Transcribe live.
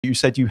You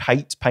said you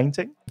hate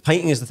painting?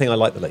 Painting is the thing I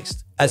like the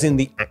least, as in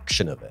the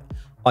action of it.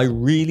 I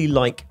really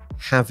like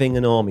having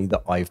an army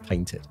that I've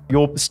painted.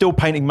 You're still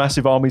painting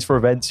massive armies for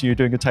events, you're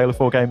doing a Tale of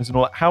Four Gamers and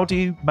all that. How do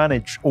you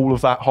manage all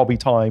of that hobby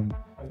time,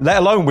 let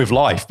alone with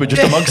life, but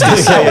just amongst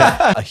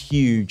yourself? A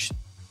huge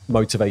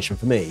motivation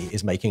for me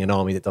is making an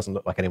army that doesn't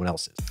look like anyone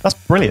else's. That's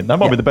brilliant. That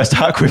might be the best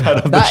hack we've had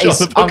on the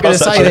show. I'm going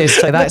to say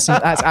this. That's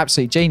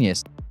absolutely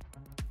genius.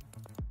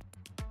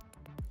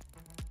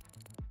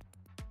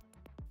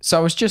 So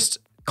I was just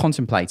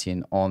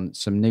contemplating on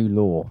some new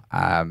lore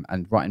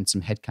and writing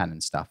some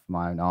headcanon stuff for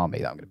my own army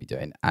that I'm going to be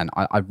doing. And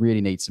I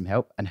really need some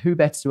help. And who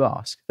better to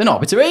ask than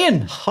Arbiter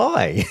Ian?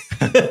 Hi.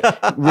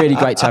 Really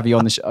great to have you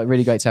on the show.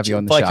 Really great to have you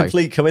on the show. By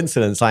complete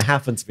coincidence, I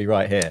happen to be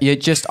right here. You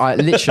just,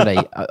 literally,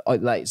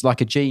 it's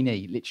like a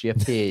genie literally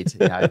appeared.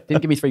 You know,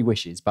 didn't give me 3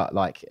 wishes, but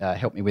like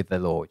helped me with the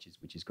lore,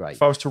 which is great.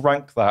 If I was to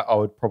rank that, I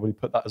would probably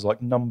put that as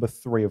like number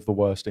 3 of the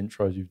worst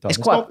intros you've done.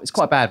 It's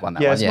quite a bad one,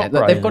 that one. Yeah,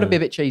 they've got to be a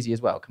bit cheesy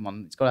as well. Come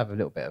on, it's got to have a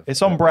little bit of...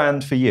 It's on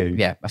brand for you.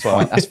 Yeah, that's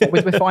fine.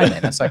 We're fine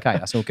then. That's okay.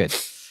 That's all good.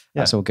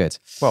 That's all good.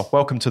 Well,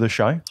 welcome to the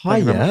show. Hi,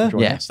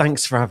 yeah.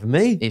 Thanks for having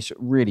me. It's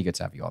really good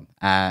to have you on,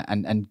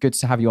 and good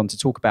to have you on to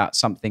talk about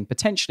something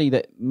potentially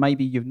that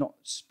maybe you've not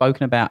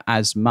spoken about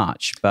as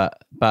much,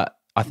 but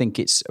I think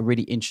it's a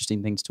really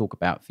interesting thing to talk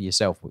about for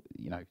yourself.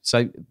 You know,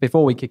 so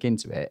before we kick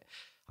into it,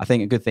 I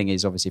think a good thing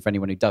is obviously for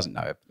anyone who doesn't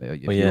know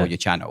your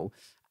channel.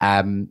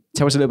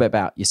 Tell us a little bit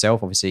about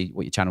yourself, obviously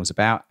what your channel's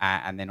about,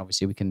 and then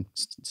obviously we can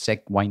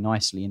segue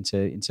nicely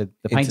into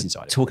the painting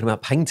side. Talking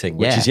about painting,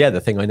 which is the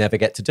thing I never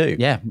get to do.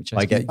 Yeah, which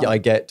I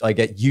get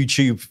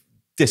YouTube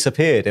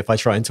disappeared if I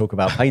try and talk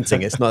about painting.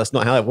 That's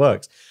not how it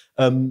works.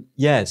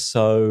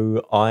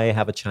 So I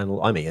have a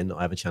channel. I'm Ian.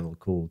 I have a channel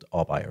called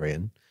Arbitor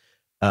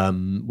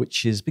Ian,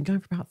 which has been going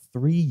for about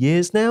 3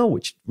 years now,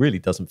 which really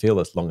doesn't feel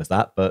as long as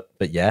that, but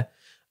yeah.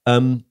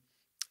 And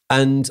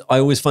I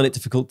always find it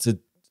difficult to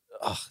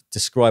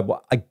describe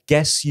what I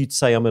guess you'd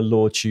say I'm a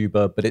lore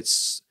tuber, but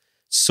it's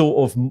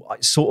sort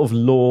of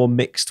lore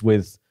mixed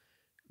with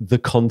the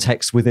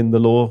context within the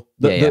lore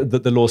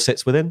that the lore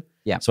sits within.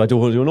 Yeah. So I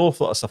do an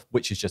awful lot of stuff,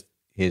 which is just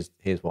here's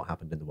what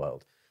happened in the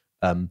world.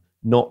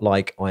 Not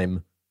like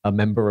I'm a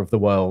member of the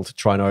world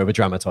trying to over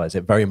dramatize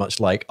it. Very much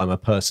like I'm a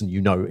person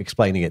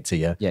explaining it to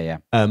you. Yeah.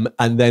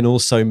 And then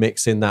also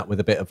mix in that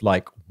with a bit of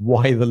like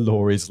why the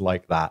lore is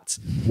like that.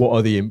 What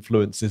are the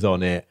influences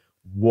on it?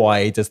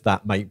 Why does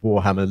that make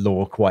Warhammer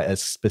lore quite a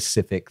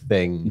specific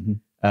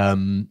thing?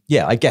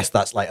 Mm-hmm. I guess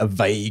that's like a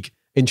vague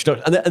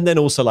introduction. And then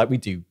also like we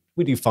do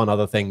fun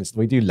other things.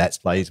 We do Let's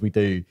Plays. We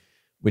do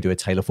a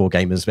Tale of Four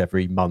Gamers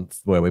every month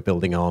where we're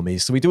building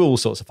armies. So we do all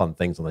sorts of fun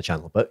things on the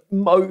channel, but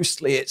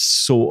mostly it's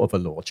sort of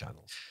a lore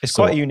channel. It's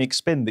quite a unique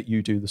spin that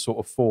you do the sort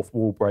of fourth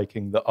wall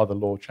breaking that other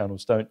lore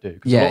channels don't do.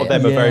 Because a lot of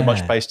them are very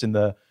much based in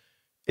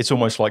it's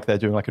almost like they're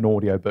doing like an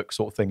audiobook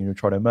sort of thing and you're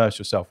trying to immerse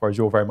yourself, whereas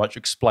you're very much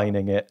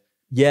explaining it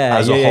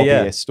as a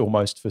hobbyist,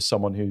 almost for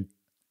someone who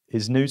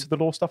is new to the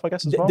lore stuff, I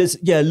guess, as well.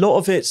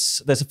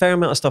 There's a fair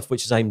amount of stuff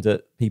which is aimed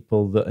at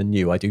people that are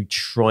new. I do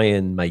try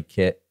and make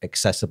it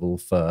accessible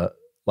for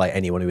like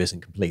anyone who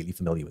isn't completely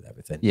familiar with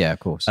everything. Yeah, of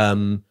course.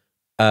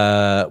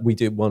 We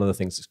do one of the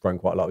things that's grown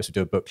quite a lot is we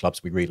do book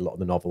clubs. We read a lot of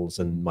the novels,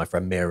 and my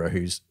friend Mira,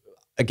 who's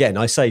again,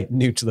 I say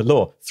new to the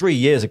lore. 3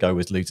 years ago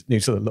was new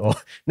to the lore.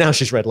 Now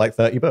she's read like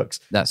 30 books.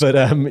 Gets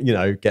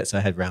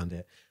her head around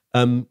it.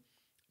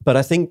 But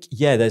I think,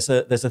 there's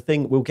a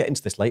thing, we'll get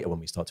into this later when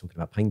we start talking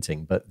about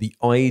painting, but the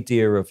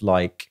idea of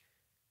like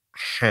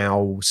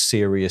how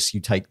serious you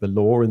take the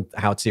lore and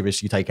how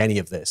serious you take any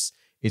of this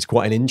is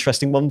quite an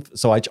interesting one.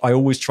 So I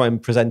always try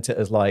and present it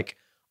as like,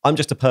 I'm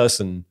just a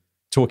person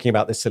talking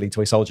about this silly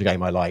toy soldier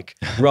game I like,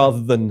 rather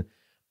than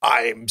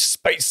I'm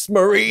Space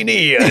Marine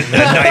Ian and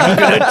I'm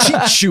going to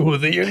teach you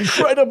the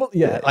incredible...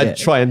 I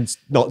try and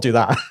not do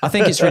that. I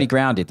think it's really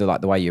grounded,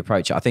 the way you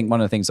approach it. I think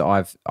one of the things that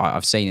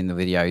I've seen in the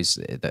videos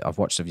that I've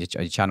watched of your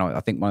channel, I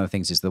think one of the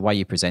things is the way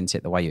you present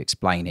it, the way you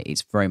explain it,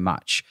 it's very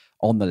much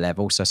on the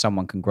level so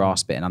someone can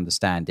grasp it and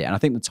understand it. And I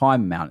think the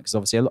time amount, because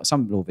obviously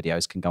some lore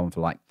videos can go on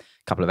for like a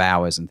couple of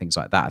hours and things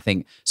like that. I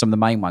think some of the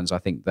main ones, I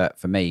think that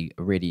for me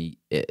are really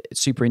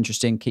super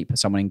interesting, keep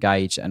someone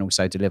engaged and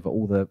also deliver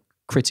all the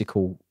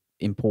critical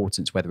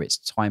importance, whether it's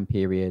time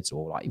periods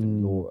or like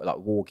even lore, like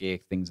war gear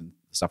things and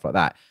stuff like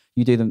that.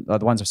 You do them, the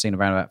ones I've seen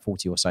around about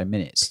 40 or so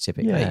minutes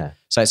typically. Yeah.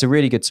 So it's a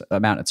really good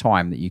amount of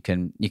time that you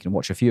can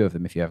watch a few of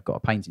them if you have got a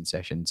painting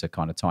session to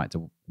kind of tie it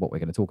to what we're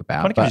going to talk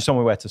about. Kind of gives you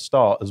somewhere where to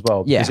start as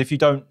well. Because if you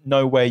don't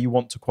know where you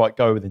want to quite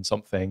go within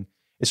something,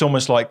 it's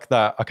almost like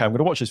that, okay, I'm going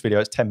to watch this video,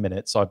 it's 10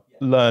 minutes. I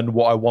learn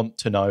what I want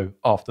to know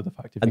after the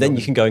fact. And then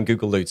you can go and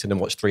Google Luton and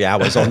watch 3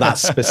 hours on that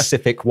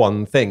specific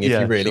one thing if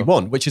you really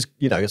want, which is,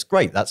 it's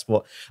great. That's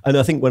what, and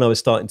I think when I was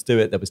starting to do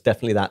it, there was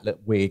definitely that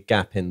weird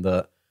gap in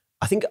that.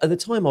 I think at the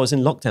time I was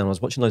in lockdown, I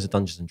was watching loads of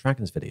Dungeons and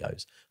Dragons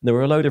videos. And there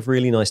were a load of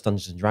really nice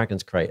Dungeons and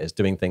Dragons creators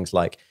doing things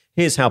like,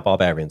 here's how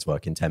barbarians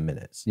work in 10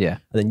 minutes. Yeah.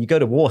 And then you go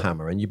to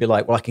Warhammer and you'd be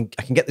like, well, I can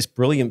get this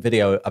brilliant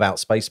video about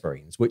Space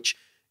Marines, which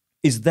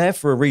is there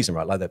for a reason,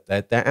 right? Like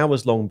they're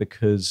hours long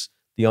because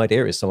the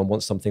idea is someone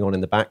wants something on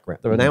in the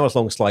background. They're an hours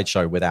long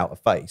slideshow without a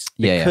face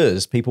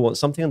because people want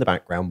something in the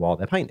background while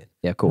they're painting.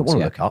 Yeah, of course. They want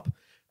to look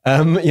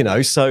up. You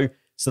know, so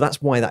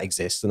that's why that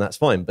exists, and that's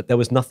fine. But there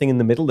was nothing in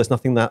the middle. There's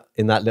nothing that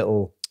in that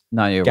little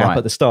gap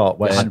at the start.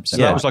 Where, so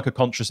that was like a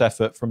conscious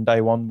effort from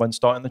day one when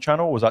starting the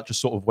channel. Or was that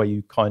just sort of where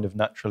you kind of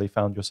naturally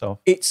found yourself?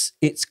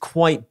 It's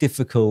quite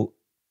difficult.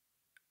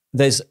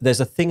 There's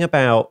a thing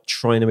about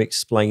trying to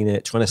explain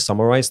it, trying to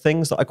summarize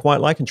things that I quite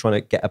like, and trying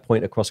to get a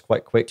point across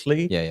quite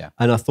quickly. Yeah.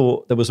 And I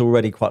thought there was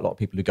already quite a lot of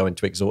people who go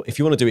into if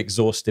you want to do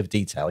exhaustive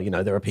detail, you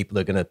know, there are people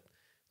who are going to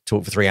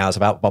talk for 3 hours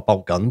about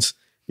bolt guns,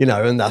 you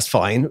know, and that's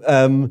fine.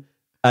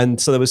 And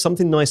so there was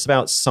something nice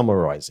about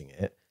summarizing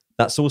it.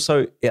 That's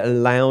also, it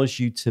allows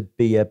you to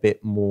be a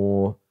bit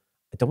more,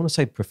 I don't want to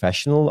say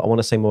professional. I want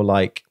to say more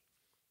like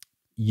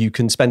you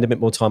can spend a bit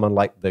more time on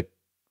like the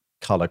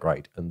color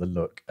grade and the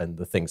look and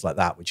the things like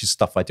that, which is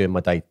stuff I do in my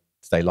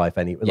day-to-day life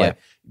anyway. Yeah.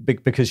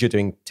 Like, because you're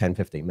doing 10,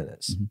 15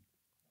 minutes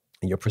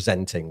and you're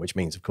presenting, which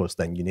means, of course,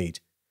 then you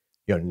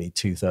only need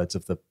 2/3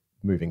 of the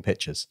moving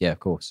pictures. Yeah, of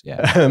course.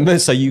 Yeah.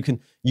 So you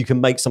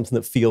can make something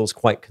that feels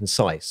quite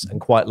concise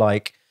and quite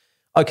like,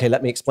 okay,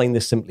 let me explain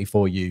this simply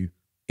for you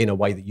in a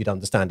way that you'd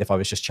understand if I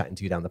was just chatting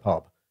to you down the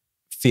pub.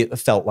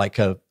 Felt like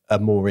a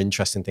more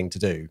interesting thing to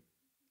do.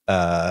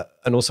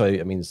 And also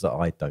it means that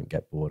I don't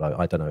get bored.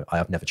 I don't know. I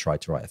have never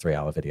tried to write a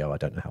 3-hour video. I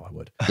don't know how I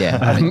would. Yeah.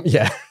 I mean,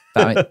 yeah.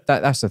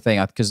 That's the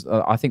thing, because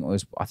I think one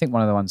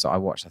of the ones that I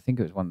watched, I think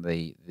it was one of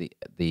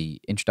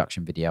the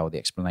introduction video or the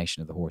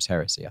explanation of the Horus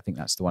Heresy. I think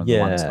that's the one of the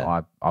ones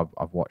that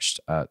I've watched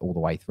all the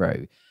way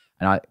through.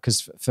 And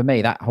because for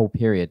me, that whole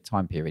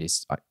time period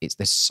is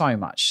there's so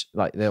much,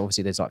 like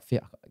obviously there's like,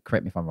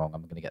 correct me if I'm wrong,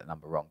 I'm going to get the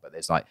number wrong, but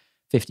there's like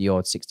 50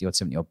 odd, 60 odd,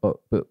 70 odd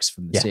books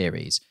from the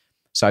series.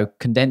 So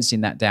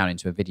condensing that down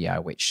into a video,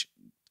 which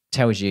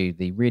tells you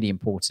the really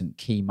important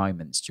key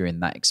moments during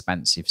that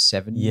expansive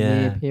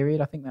 7-year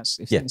period. I think that's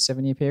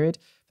 7-year period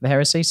for the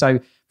heresy. So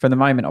from the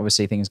moment,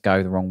 obviously, things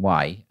go the wrong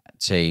way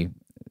to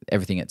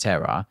everything at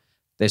Terra,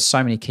 there's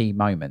so many key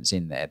moments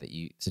in there that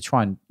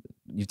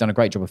you've done a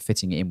great job of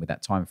fitting it in with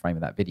that time frame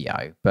of that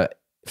video. But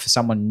for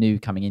someone new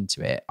coming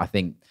into it, I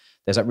think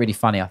there's like really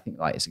funny, I think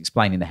like it's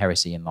explaining the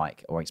heresy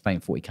or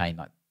explaining 40K in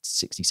like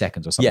 60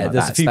 seconds or something like that.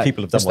 Yeah, there's a few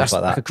people have done ones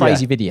like that. Like a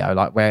crazy video,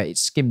 like where it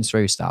skims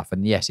through stuff,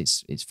 and yes,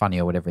 it's funny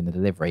or whatever in the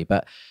delivery,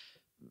 but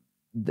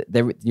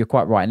you're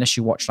quite right. Unless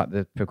you watch like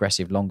the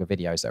progressive longer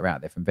videos that are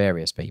out there from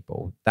various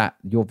people, that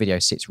your video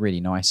sits really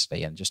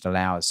nicely and just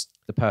allows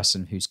the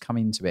person who's come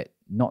into it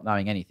not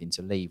knowing anything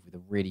to leave with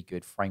a really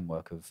good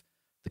framework of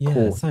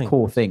the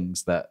core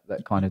things that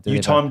kind of deliver.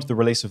 You timed the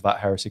release of that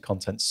heresy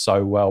content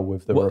so well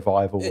with the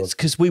revival. It's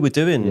because we were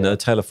doing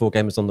Tale of 4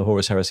 Gamers on the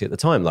Horus Heresy at the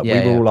time. Like we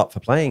were all up for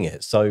playing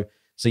it. So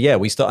yeah,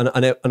 we started,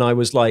 and I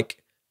was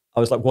like,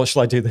 what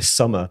shall I do this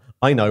summer?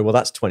 I know, well,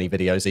 that's 20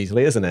 videos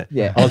easily, isn't it?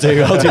 Yeah. I'll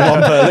do one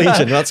per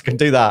Legion. Can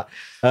do that.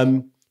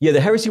 Yeah,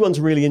 the heresy one's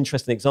a really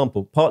interesting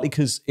example, partly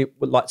because if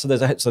anyone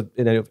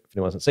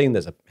hasn't seen,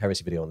 there's a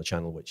heresy video on the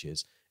channel, which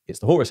is, it's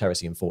the Horus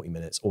Heresy in 40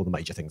 minutes, all the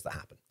major things that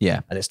happen.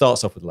 Yeah. And it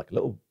starts off with like a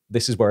little,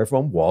 this is where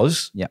everyone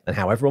was and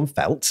how everyone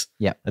felt.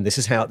 Yeah. And this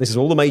is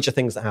all the major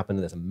things that happen.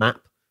 And there's a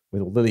map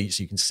with all the leads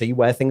so you can see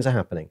where things are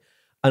happening.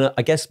 And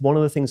I guess one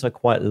of the things I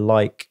quite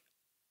like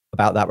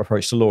about that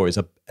approach to lore is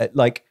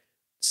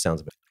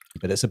sounds a bit,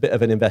 but it's a bit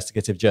of an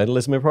investigative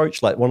journalism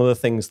approach. Like one of the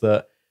things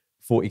that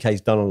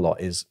 40K's done a lot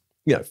is,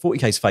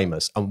 40K's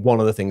famous. And one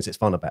of the things that's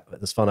fun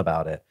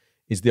about it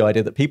is the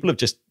idea that people have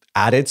just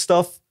added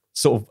stuff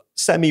sort of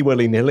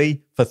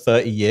semi-willy-nilly for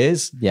 30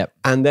 years. Yep.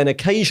 And then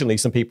occasionally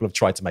some people have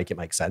tried to make it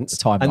make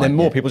sense. And then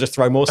more people just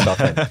throw more stuff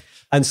in.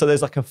 And so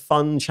there's like a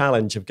fun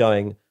challenge of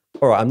going,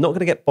 all right, I'm not going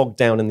to get bogged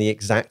down in the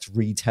exact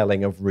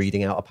retelling of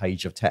reading out a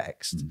page of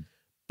text.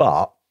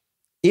 But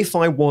if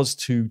I was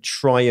to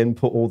try and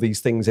put all these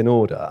things in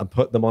order and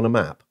put them on a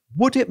map,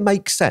 would it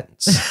make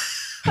sense?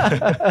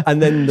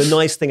 And then the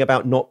nice thing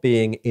about not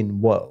being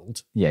in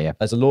world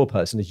as a lore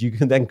person is you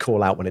can then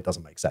call out when it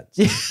doesn't make sense.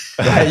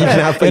 Right? You can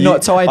have, You're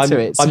not tied to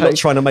it. I'm not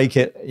trying to make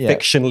it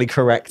fictionally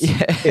correct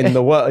in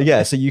the world.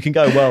 Yeah, so you can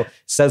go, well, it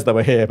says they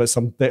were here, but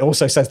it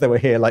also says they were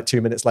here like 2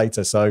 minutes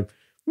later. So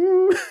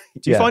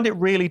do you find it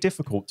really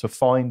difficult to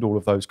find all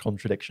of those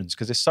contradictions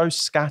because it's so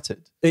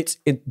scattered?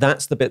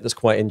 That's the bit that's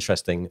quite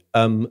interesting.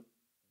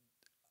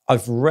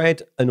 I've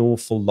read an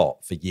awful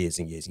lot for years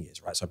and years and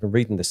years, right? So I've been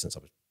reading this since I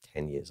was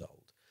 10 years old.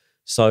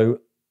 So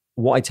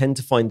what I tend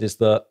to find is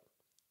that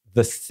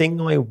the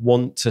thing I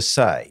want to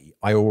say,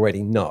 I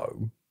already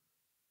know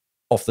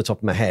off the top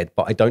of my head,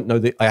 but I don't know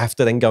that I have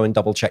to then go and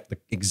double check the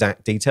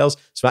exact details.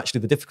 So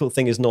actually the difficult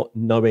thing is not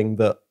knowing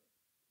that,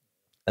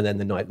 and then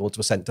the Night Lords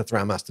were sent to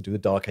Thramas to do the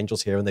Dark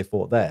Angels here and they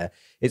fought there.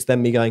 It's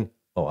then me going,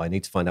 oh, I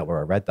need to find out where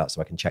I read that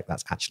so I can check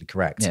that's actually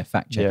correct. Yeah,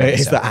 fact check.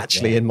 Is that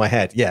actually in my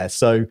head? Yeah.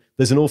 So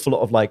there's an awful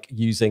lot of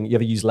you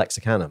ever use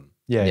Lexicanum?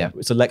 Yeah.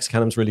 So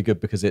Lexicanum's really good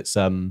because it's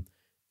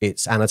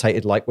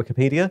annotated like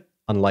Wikipedia,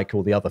 unlike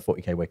all the other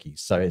 40K wikis.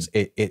 So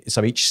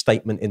so each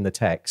statement in the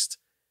text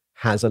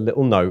has a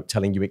little note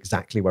telling you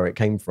exactly where it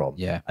came from.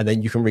 Yeah. And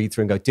then you can read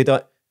through and go,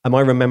 Am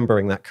I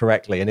remembering that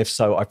correctly? And if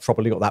so, I've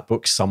probably got that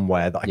book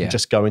somewhere that I can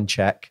just go and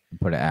check and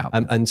put it out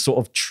and sort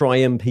of try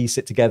and piece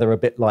it together a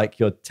bit like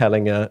you're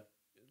telling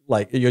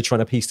you're trying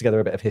to piece together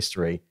a bit of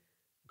history,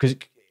 because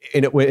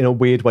in a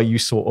weird way you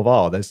sort of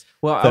are. There's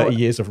 30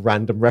 years of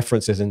random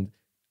references and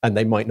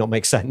they might not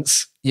make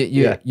sense.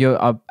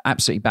 You're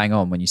absolutely bang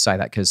on when you say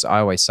that, because I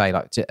always say,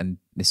 like, and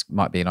this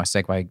might be a nice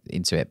segue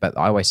into it, but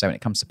I always say when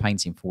it comes to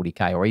painting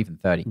 40K or even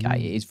 30K,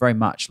 it is very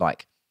much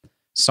like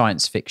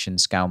science fiction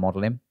scale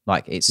modeling.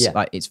 Like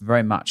it's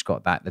very much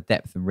got that, the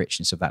depth and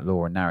richness of that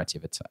lore and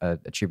narrative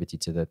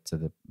attributed to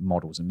the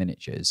models and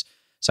miniatures.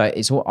 So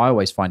I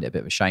always find it a bit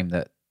of a shame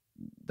that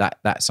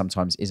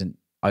sometimes isn't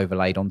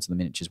overlaid onto the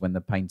miniatures when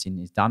the painting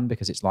is done,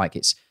 because it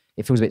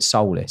feels a bit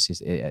soulless is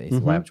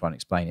the way I'm trying to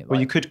explain it.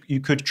 Well, you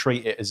could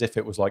treat it as if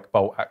it was like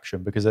bolt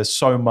action, because there's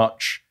so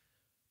much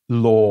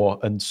lore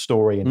and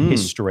story and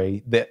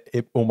history that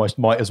it almost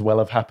might as well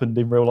have happened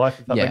in real life,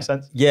 if that makes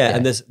sense.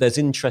 And there's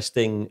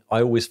interesting,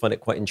 I always find it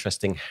quite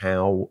interesting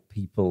how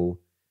people,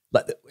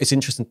 like, it's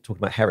interesting to talk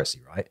about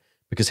Heresy, right?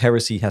 Because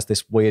Heresy has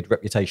this weird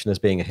reputation as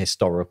being a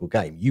historical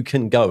game. You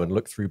can go and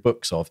look through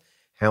books of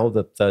how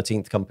the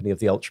 13th Company of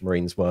the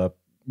Ultramarines were,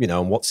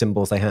 and what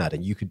symbols they had,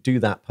 and you could do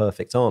that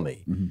perfect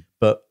army.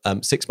 But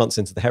 6 months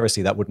into the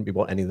Heresy, that wouldn't be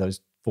what any of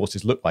those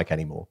forces look like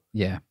anymore.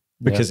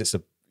 Because it's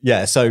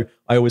so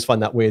I always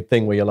find that weird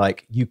thing where you're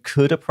like, you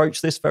could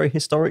approach this very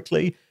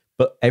historically,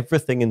 but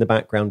everything in the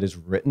background is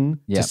written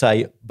to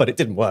say, but it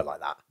didn't work like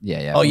that.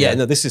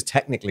 No, this is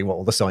technically what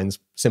all the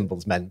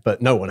symbols meant,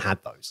 but no one had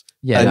those.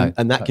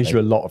 And that gives you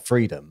a lot of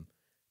freedom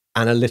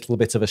and a little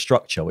bit of a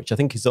structure, which I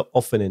think is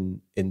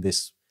often in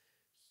this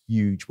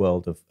huge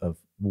world of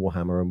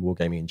Warhammer and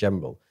wargaming in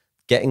general,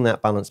 getting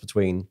that balance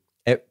between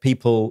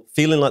people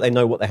feeling like they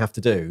know what they have to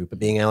do, but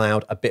being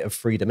allowed a bit of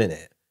freedom in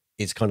it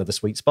is kind of the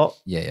sweet spot.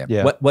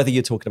 Whether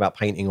you're talking about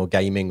painting or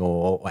gaming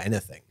or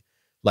anything,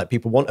 like,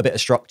 people want a bit of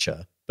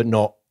structure, but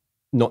not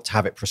to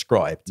have it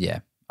prescribed.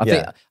 I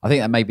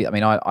think that maybe, I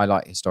mean, I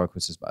like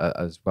historicals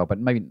as well, but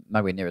maybe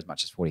nowhere near as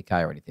much as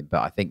 40K or anything.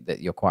 But I think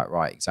that you're quite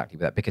right exactly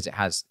with that, because it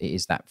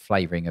is that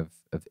flavoring of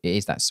it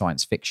is that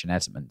science fiction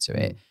element to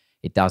it.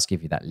 It does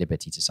give you that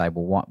liberty to say,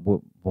 well,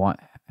 what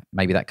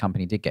maybe that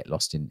company did get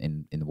lost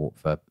in the war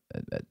for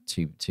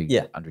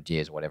 200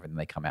 years or whatever, and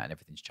they come out and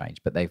everything's changed,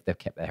 but they've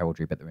kept their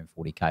heraldry, but they're in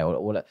 40K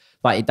or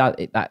like it does.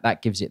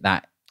 That gives it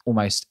that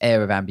almost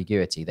air of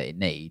ambiguity that it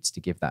needs to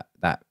give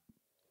that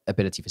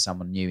ability for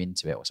someone new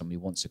into it, or someone who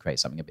wants to create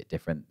something a bit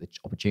different, the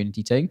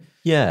opportunity to.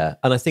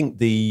 And I think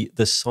the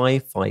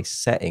sci-fi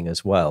setting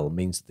as well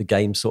means that the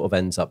game sort of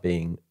ends up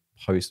being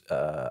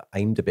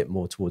aimed a bit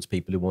more towards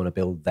people who want to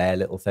build their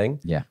little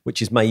thing,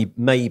 which is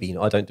maybe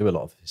I don't do a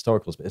lot of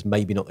historicals, but it's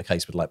maybe not the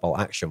case with like bolt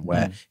action,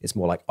 where it's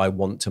more like, I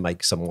want to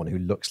make someone who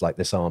looks like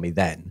this army.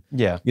 Then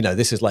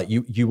this is like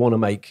you want to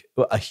make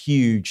a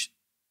huge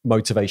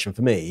motivation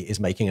for me is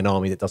making an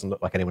army that doesn't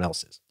look like anyone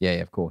else's.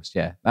 Of course,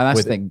 and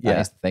that's the thing. That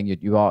is the thing.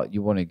 You want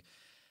to.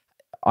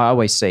 I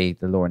always see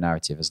the lore and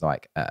narrative as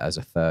like as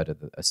a third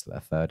of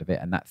it,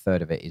 and that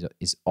third of it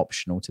is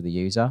optional to the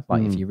user.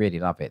 Like, if you really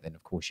love it, then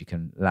of course you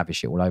can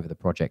lavish it all over the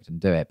project and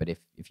do it. But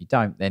if you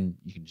don't, then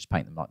you can just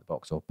paint them like the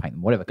box, or paint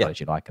them whatever colours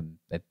you like, and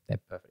they're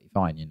perfectly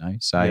fine.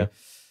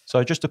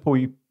 So just to pull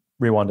you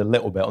rewind a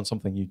little bit on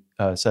something you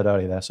said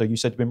earlier there. So you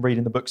said you've been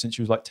reading the book since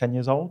you was like 10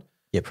 years old.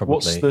 Yeah, probably.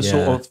 What's the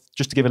sort of,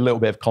 just to give a little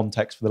bit of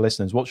context for the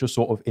listeners, what's your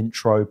sort of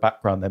intro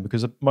background then?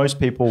 Because most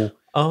people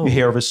you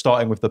hear of us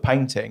starting with the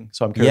painting.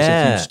 So I'm curious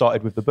if you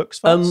started with the books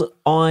first.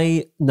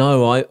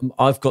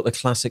 I've got the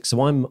classic.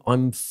 So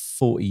I'm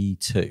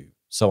 42.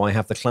 So I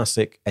have the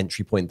classic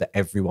entry point that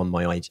everyone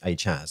my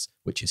age has,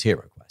 which is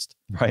Hero Quest.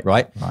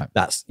 Right.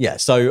 That's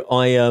So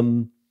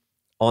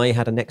I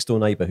had a next door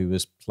neighbor who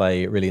was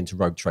really into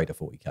Rogue Trader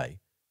 40K.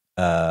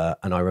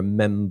 And I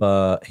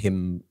remember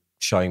him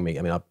showing me,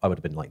 I mean, I would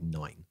have been like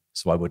 9,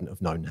 so I wouldn't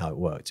have known how it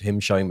worked.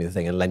 Him showing me the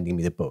thing and lending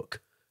me the book,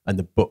 and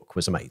the book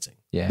was amazing.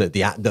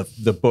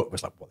 The book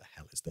was like, what the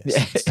hell is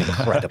this? It's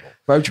incredible.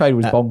 Rogue Trader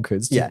was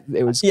bonkers.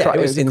 It was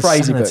a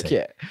crazy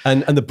book.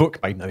 And the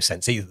book made no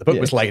sense either. The book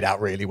was laid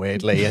out really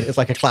weirdly, and it's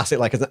like a classic,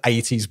 like an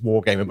 80s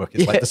wargaming book.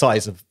 It's like the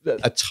size of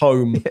a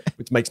tome,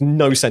 which makes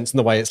no sense in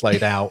the way it's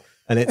laid out.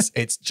 And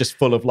it's just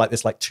full of like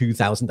this like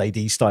 2000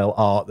 AD style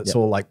art that's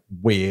all like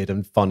weird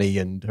and funny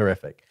and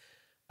horrific.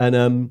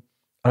 And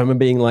I remember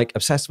being like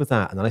obsessed with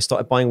that. And then I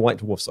started buying White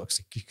Dwarf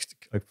socks.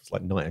 I was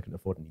like 9, I couldn't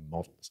afford any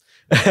models.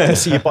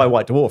 So you buy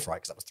White Dwarf,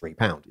 right? Because that was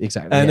 £3.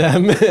 Exactly.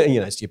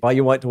 And so you buy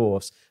your White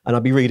Dwarfs, and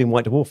I'd be reading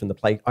White Dwarf in the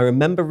play. I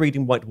remember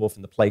reading White Dwarf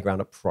in the playground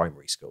at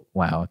primary school.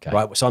 Wow, okay.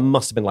 Right. So I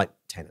must have been like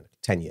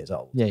 10 years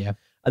old. Yeah.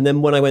 And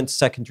then when I went to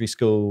secondary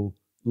school,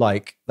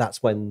 like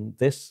that's when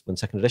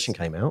second edition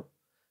came out.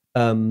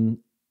 And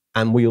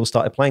we all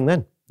started playing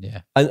then.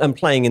 Yeah. And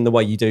playing in the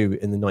way you do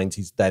in the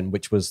 90s then,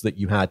 which was that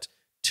you had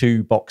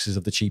 2 boxes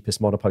of the cheapest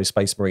Monopoly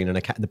Space Marine and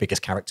the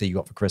biggest character you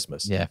got for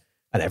Christmas. Yeah.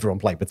 And everyone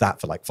played with that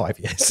for like 5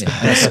 years. Yeah.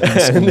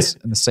 and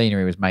the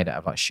scenery was made out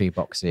of like shoe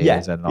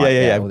boxes and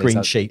like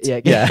green sheet.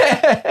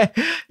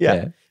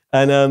 Yeah.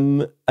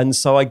 And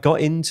so I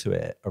got into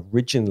it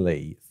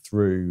originally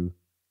through,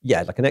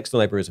 like a next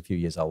door neighbor is a few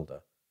years older,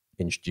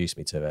 introduced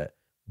me to it.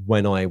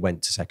 When I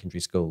went to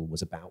secondary school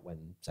was about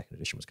when second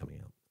edition was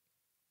coming out.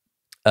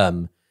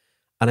 And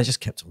I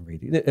just kept on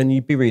reading. And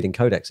you'd be reading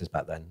codexes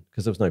back then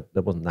because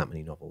there wasn't that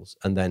many novels.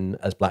 And then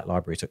as Black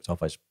Library took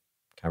off, I just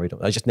carried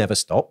on. I just never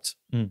stopped.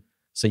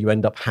 So you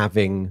end up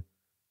having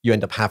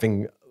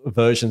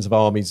versions of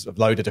armies, of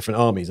load of different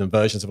armies, and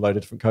versions of a load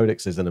of different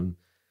codexes,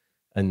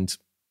 and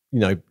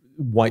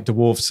white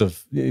dwarfs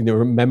of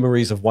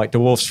memories of white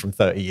dwarfs from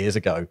 30 years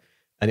ago,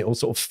 and it all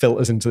sort of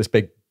filters into this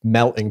big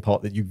melting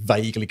pot that you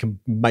vaguely can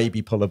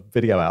maybe pull a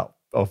video out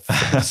of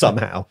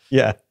somehow.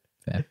 Yeah.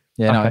 Fair.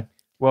 Yeah. Okay.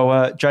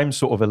 Well, James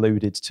sort of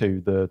alluded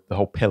to the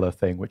whole pillar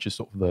thing, which is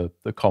sort of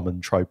the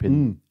common trope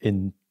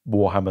in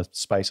Warhammer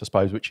space, I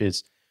suppose, which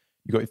is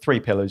you've got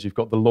 3 pillars. You've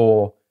got the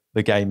lore,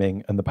 the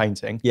gaming, and the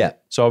painting. Yeah.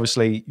 So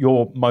obviously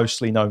you're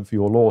mostly known for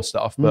your lore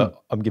stuff,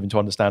 but I'm given to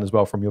understand as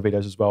well from your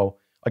videos as well,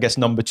 I guess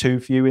number 2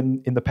 for you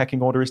in the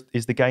pecking order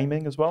is the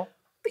gaming as well?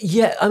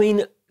 Yeah, I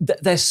mean,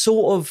 they're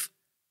sort of,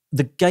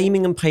 the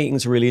gaming and painting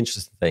is a really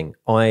interesting thing.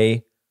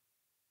 I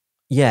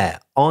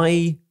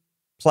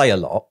play a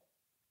lot.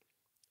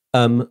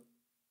 And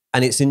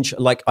it's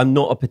like, I'm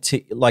not a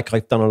particular, like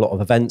I've done a lot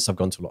of events, I've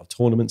gone to a lot of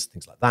tournaments,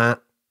 things like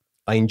that.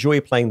 I enjoy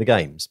playing the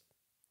games,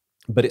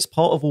 but it's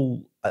part of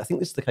all, I think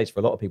this is the case for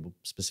a lot of people,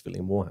 specifically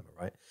in Warhammer,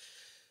 right?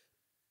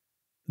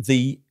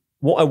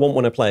 What I want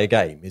when I play a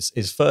game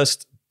is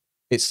first,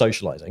 it's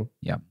socializing.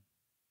 Yeah.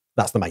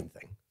 That's the main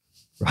thing,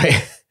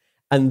 right?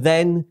 And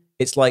then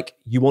it's like,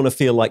 you want to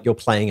feel like you're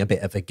playing a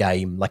bit of a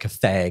game, like a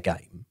fair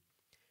game.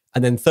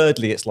 And then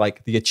thirdly, it's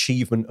like the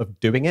achievement of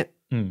doing it.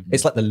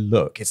 It's like the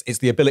look. It's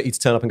the ability to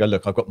turn up and go,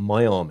 look, I've got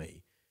my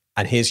army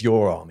and here's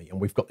your army and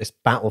we've got this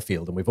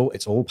battlefield and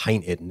it's all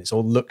painted and it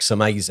all looks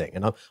amazing.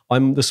 And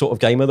I'm the sort of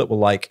gamer that will,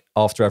 like,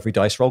 after every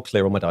dice roll,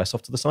 clear all my dice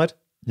off to the side.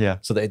 Yeah.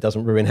 So that it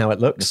doesn't ruin how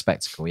it looks. The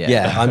spectacle, yeah.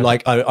 Yeah, I'm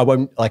like, I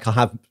won't, like, I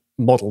have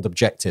modeled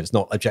objectives,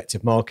 not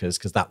objective markers,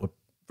 because that would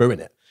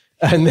ruin it.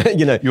 And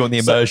you want the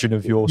immersion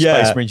of your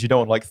Space Marines. You don't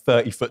want like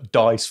 30-foot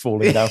dice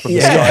falling down from the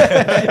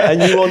sky.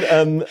 And you want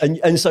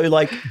and so,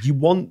 like,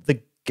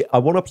 I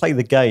want to play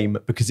the game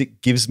because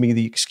it gives me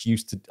the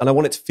excuse to, and I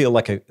want it to feel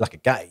like a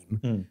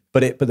game.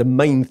 But the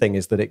main thing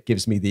is that it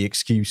gives me the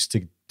excuse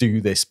to do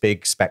this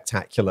big,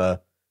 spectacular,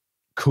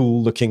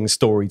 cool looking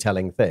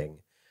storytelling thing.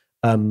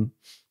 I'm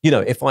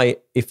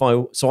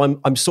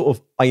sort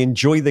of, I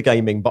enjoy the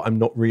gaming, but I'm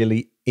not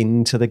really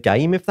into the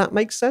game, if that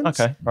makes sense.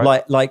 Okay.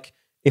 Right. Like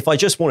if I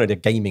just wanted a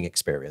gaming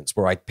experience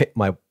where I pit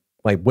my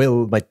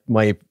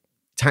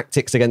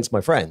tactics against my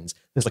friends,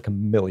 there's like a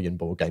million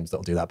board games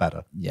that'll do that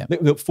better. Yeah.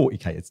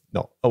 40K is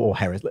not, or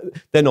Harris,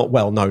 they're not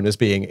well known as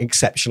being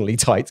exceptionally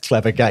tight,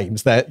 clever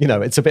games. They're,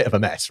 it's a bit of a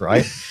mess,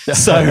 right?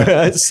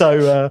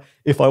 So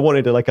if I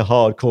wanted a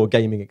hardcore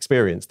gaming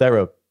experience, there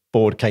are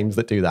board games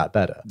that do that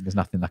better. There's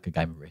nothing like a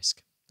game of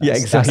Risk.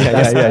 Exactly.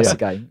 That's a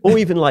game. Or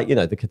even like,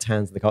 the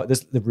Catans and the cards.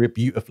 There's the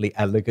beautifully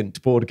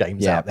elegant board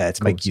games out there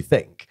to make you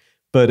think.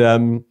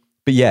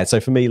 But yeah, so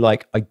for me,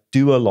 like, I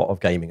do a lot of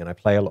gaming and I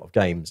play a lot of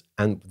games,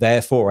 and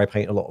therefore I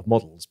paint a lot of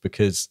models,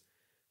 because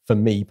for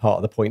me, part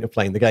of the point of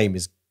playing the game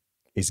is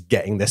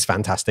getting this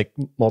fantastic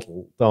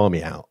model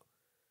army out.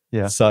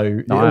 Yeah. So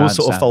it all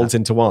sort of folds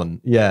into one.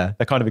 Yeah.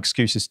 They're kind of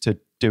excuses to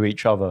do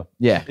each other.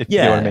 Yeah. If you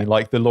know what I mean.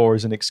 Like, the lore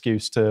is an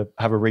excuse to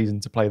have a reason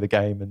to play the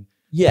game, and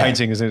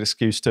painting is an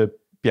excuse to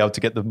be able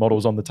to get the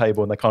models on the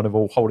table, and they're kind of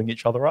all holding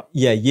each other up.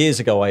 Yeah, years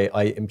ago,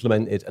 I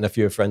implemented, and a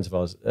few friends of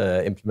ours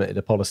implemented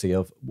a policy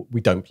of, we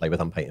don't play with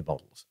unpainted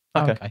models.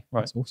 Okay. Right.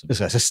 That's awesome.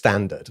 So it's a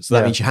standard. So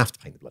that means you have to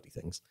paint the bloody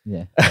things.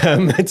 Yeah.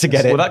 To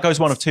get it. Well, that goes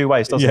one of two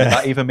ways, doesn't it?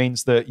 That either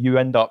means that you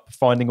end up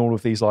finding all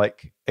of these,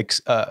 like,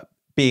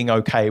 being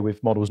okay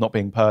with models not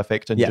being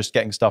perfect and just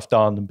getting stuff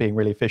done and being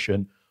really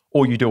efficient,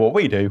 or you do what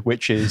we do,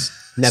 which is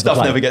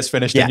never gets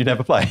finished and you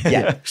never play.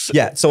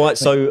 Yeah. So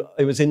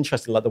it was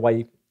interesting, like, the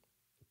way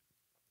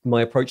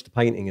my approach to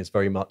painting is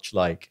very much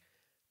like,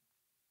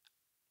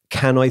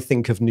 can I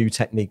think of new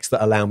techniques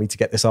that allow me to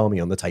get this army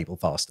on the table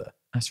faster?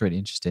 That's really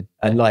interesting.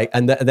 And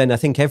then I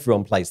think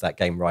everyone plays that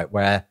game, right?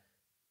 Where,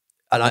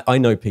 and I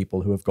know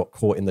people who have got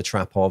caught in the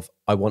trap of,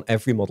 I want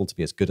every model to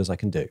be as good as I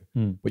can do,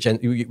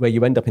 where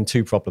you end up in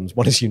two problems.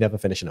 One is you never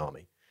finish an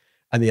army.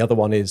 And the other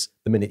one is,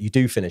 the minute you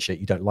do finish it,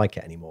 you don't like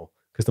it anymore,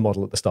 because the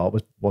model at the start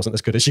wasn't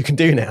as good as you can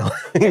do now.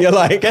 And you're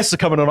like, guests are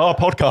coming on our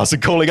podcast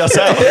and calling us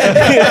out.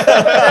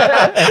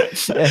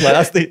 So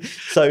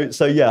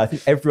I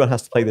think everyone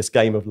has to play this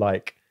game of,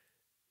 like,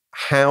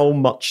 how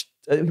much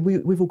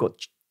we've all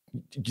got.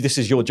 This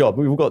is your job.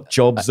 We've all got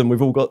jobs, and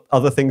we've all got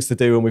other things to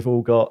do, and we've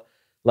all got,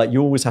 like,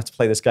 you always have to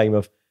play this game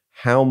of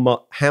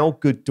how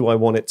good do I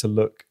want it to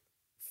look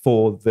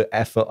for the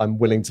effort I'm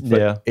willing to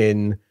put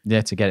in.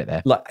 Yeah, to get it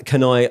there. Like,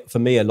 for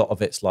me, a lot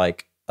of it's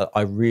like,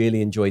 I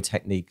really enjoy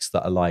techniques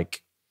that are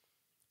like,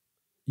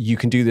 you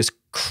can do this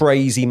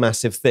crazy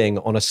massive thing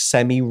on a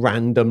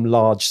semi-random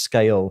large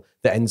scale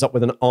that ends up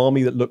with an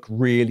army that look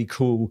really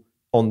cool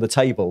on the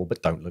table,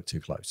 but don't look too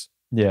close.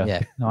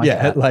 Yeah. No, I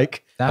Yeah,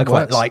 like I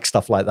quite like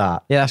stuff like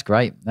that. Yeah, that's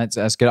great.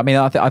 That's good. I mean,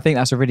 I think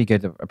that's a really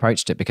good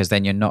approach to it, because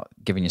then you're not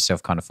giving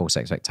yourself kind of false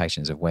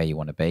expectations of where you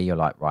want to be. You're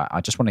like, right,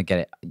 I just want to get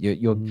it.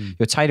 You're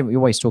tailoring. We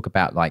always talk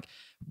about, like,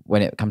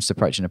 when it comes to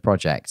approaching a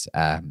project,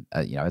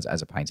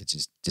 as a painter,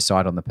 just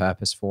decide on the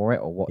purpose for it,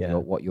 or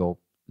what your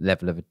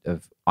level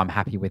of I'm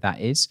happy with that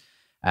is.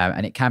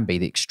 And it can be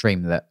the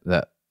extreme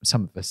that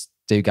some of us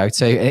do go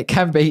to. It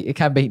can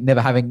be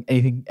never having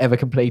anything ever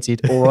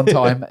completed or on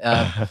time,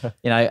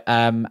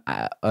 and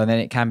then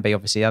it can be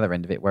obviously the other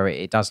end of it, where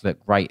it does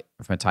look great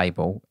from a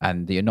table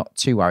and you're not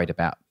too worried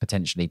about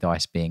potentially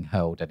dice being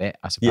hurled at it,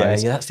 I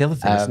suppose. Yeah, that's the other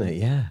thing, isn't it?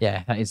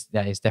 Yeah, that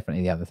is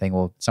definitely the other thing.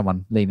 Or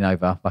someone leaning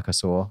over, like I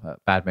saw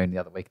at Bad Moon the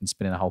other week, and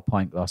spinning a whole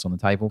pint glass on the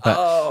table.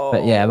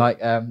 But yeah, like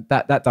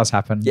that does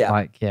happen. Yeah.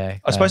 Like, yeah.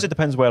 I suppose it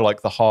depends where,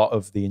 like, the heart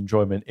of the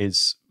enjoyment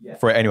is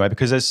for it anyway,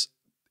 because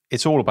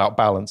it's all about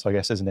balance, I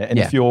guess, isn't it? And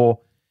if you're,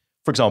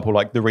 for example,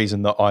 like, the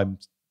reason that I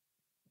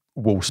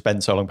will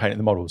spend so long painting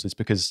the models is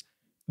because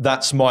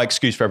that's my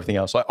excuse for everything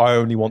else. Like, I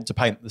only want to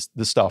paint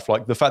the stuff.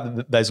 Like, the fact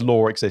that there's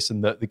lore exists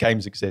and that the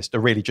games exist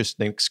are really just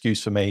an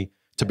excuse for me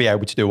to be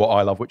able to do what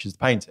I love, which is the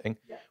painting.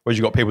 Whereas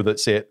you've got people that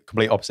see it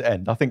complete opposite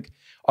end. I think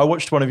I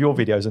watched one of your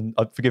videos, and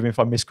forgive me if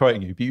I'm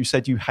misquoting you, but you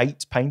said you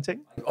hate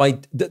painting.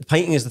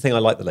 Painting is the thing I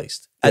like the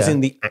least, as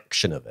in the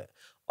action of it.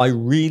 I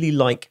really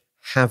like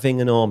having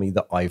an army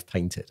that I've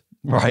painted.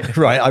 Right.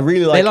 I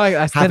really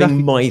like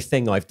having my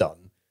thing I've done.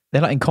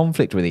 They're like in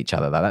conflict with each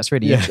other, though. That's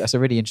really that's a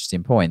really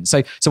interesting point.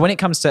 So when it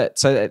comes to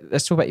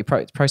let's talk about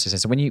your process.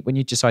 So when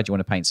you decide you want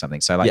to paint something,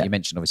 so like you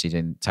mentioned, obviously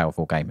doing Tale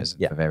for Gamers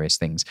for various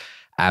things.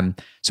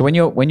 So when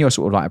you're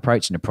sort of like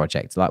approaching a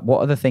project, like, what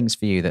are the things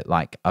for you that,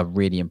 like, are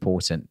really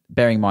important?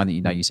 Bearing in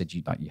mind that you said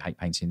you hate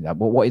painting.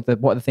 What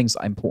are the things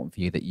that are important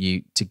for you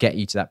to get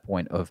you to that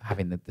point of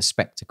having the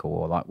spectacle,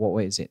 or like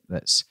what is it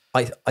that's?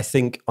 I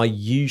think I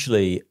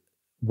usually,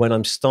 when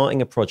I'm starting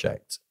a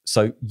project,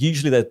 so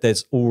usually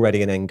there's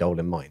already an end goal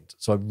in mind.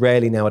 So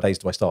rarely nowadays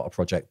do I start a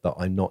project that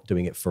I'm not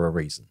doing it for a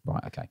reason.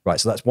 Right, okay. Right,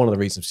 so that's one of the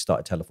reasons we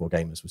started Tale for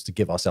Gamers, was to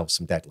give ourselves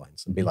some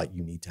deadlines and be like,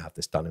 you need to have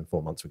this done in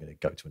 4 months. We're going to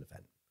go to an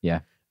event.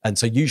 Yeah. And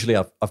so usually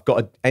I've got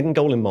an end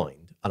goal in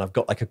mind, and I've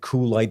got like a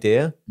cool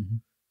idea. Mm-hmm.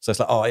 So it's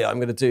like, oh yeah, I'm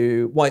going to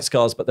do white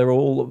scars, but they're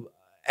all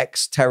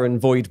Terran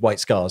Void white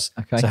scars.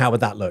 Okay. So how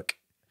would that look?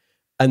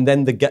 And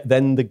then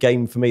the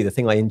game for me, the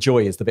thing I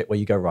enjoy is the bit where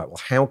you go, right, well,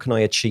 how can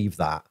I achieve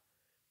that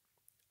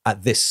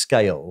at this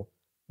scale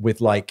with,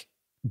 like,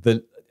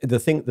 the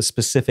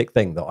specific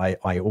thing that I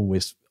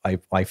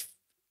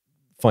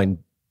find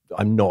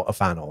I'm not a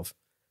fan of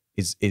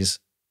is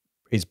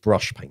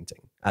brush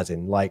painting. As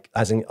in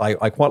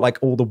I quite like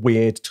all the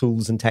weird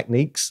tools and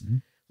techniques. Mm-hmm.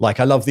 Like,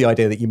 I love the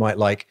idea that you might,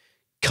 like,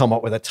 come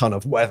up with a ton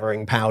of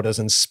weathering powders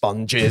and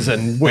sponges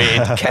and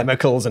weird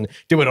chemicals and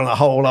do it on a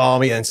whole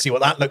army and see what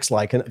that looks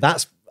like. And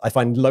I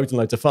find loads and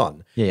loads of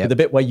fun. Yeah. But the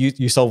bit where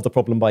you solve the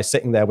problem by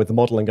sitting there with the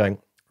model and going,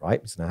 right,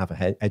 I'm just going to have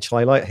a edge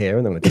highlight here,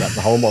 and then I'm going to do that for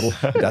the whole model.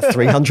 Do that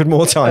 300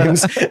 more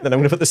times. Then I'm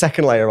going to put the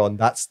second layer on.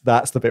 That's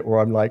the bit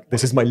where I'm like,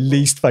 this is my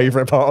least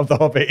favorite part of the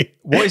hobby.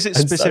 What is it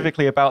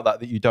specifically about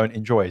that you don't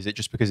enjoy? Is it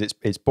just because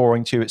it's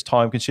boring to you, it's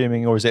time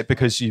consuming, or is it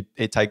because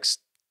it takes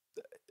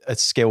a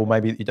skill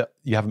maybe that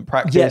you haven't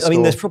practiced? Yeah, I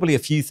mean, there's probably a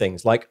few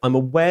things. Like, I'm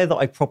aware that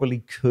I probably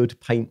could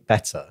paint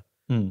better.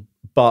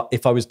 But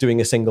if I was doing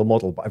a single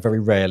model, but I very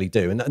rarely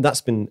do. And that's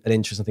been an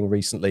interesting thing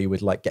recently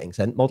with, like, getting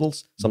sent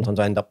models. Sometimes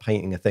I end up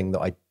painting a thing that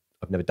I've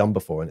never done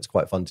before, and it's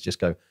quite fun to just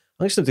go,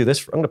 I'm just going to do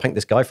this. I'm going to paint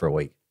this guy for a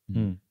week.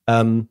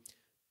 But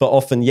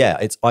often,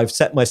 I've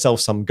set myself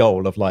some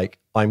goal of, like,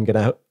 I'm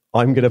going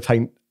to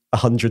paint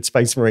 100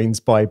 Space Marines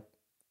by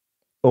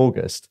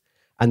August.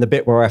 And the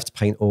bit where I have to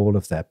paint all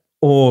of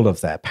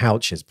their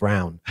pouches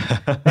brown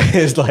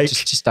is like,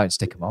 just don't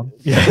stick them on.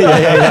 So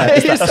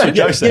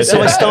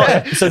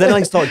then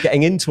I start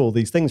getting into all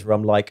these things where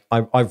I'm like,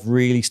 I've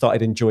really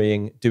started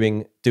enjoying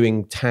doing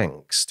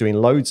tanks, doing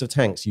loads of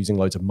tanks using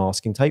loads of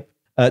masking tape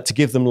to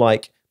give them,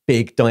 like,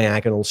 big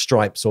diagonal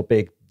stripes or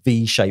big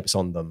V shapes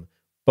on them,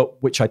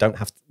 but which I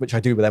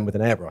do with them with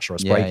an airbrush or a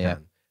spray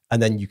can.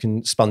 And then you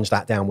can sponge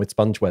that down with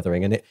sponge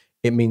weathering, and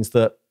it means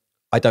that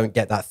I don't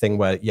get that thing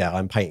where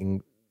I'm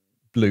painting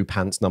blue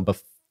pants number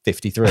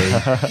 53.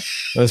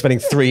 I'm spending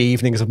 3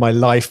 evenings of my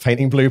life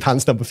painting blue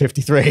pants number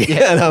 53.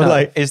 And I'm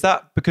like, is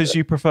that because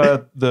you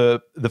prefer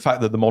the fact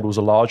that the models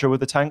are larger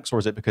with the tanks, or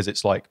is it because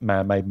it's, like,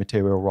 man-made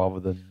material rather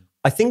than?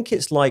 I think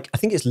it's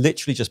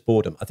literally just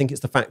boredom. I think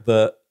it's the fact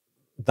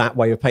that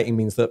way of painting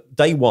means that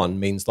day one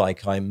means,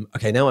 like,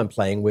 now I'm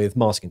playing with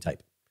masking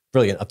tape.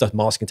 Brilliant. I've done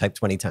masking tape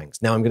 20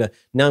 tanks. Now I'm gonna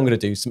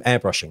do some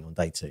airbrushing on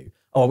day 2.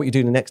 Oh, what are you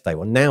doing the next day?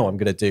 Well, now I'm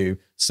gonna do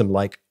some,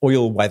 like,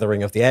 oil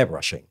weathering of the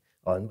airbrushing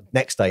on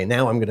next day, and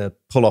now I'm going to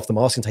pull off the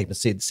masking tape and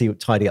see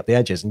tidy up the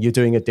edges. And you're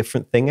doing a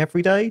different thing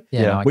every day,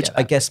 which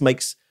I guess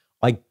makes.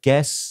 I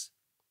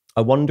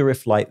wonder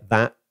if, like,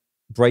 that,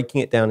 breaking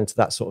it down into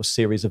that sort of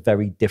series of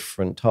very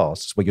different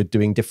tasks where you're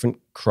doing different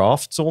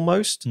crafts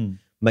almost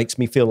makes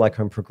me feel like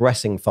I'm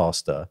progressing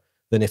faster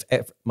than if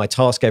my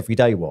task every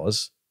day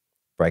was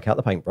break out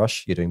the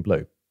paintbrush. You're doing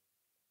blue.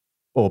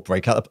 or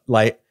break out.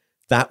 Like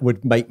that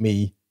would make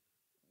me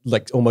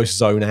like almost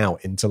zone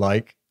out into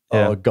like,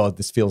 oh God,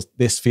 this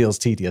feels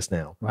tedious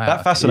now. Wow.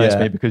 That fascinates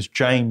me because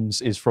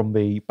James is from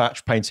the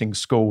batch painting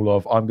school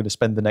of I'm going to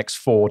spend the next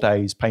 4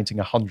 days painting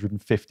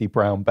 150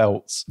 brown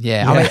belts.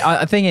 Yeah. I mean,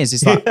 the thing is,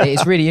 it's like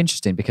it's really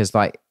interesting because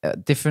like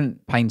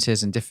different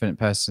painters and different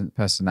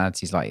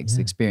personalities, like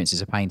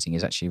experiences of painting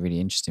is actually really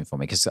interesting for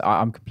me because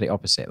I'm complete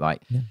opposite.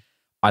 Like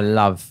I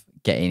love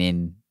getting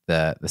in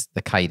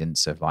the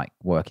cadence of like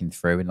working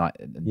through and like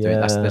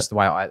doing that's the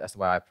way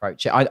I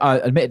approach it.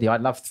 I admittedly I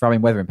love throwing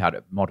weathering powder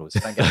at models.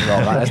 Don't get me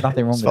wrong, like, there's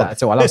nothing wrong with that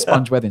at all. I love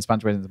sponge weathering.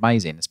 Sponge weathering is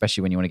amazing,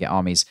 especially when you want to get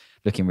armies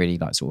looking really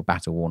like sort of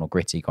battle worn or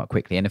gritty quite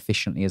quickly and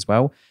efficiently as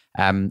well.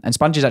 And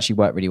sponges actually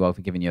work really well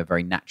for giving you a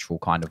very natural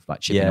kind of like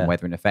chipping and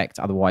weathering effect.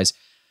 Otherwise,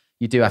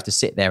 you do have to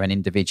sit there and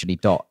individually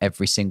dot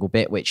every single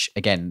bit, which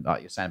again,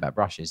 like you're saying about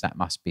brushes, that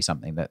must be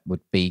something that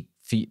would be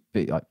for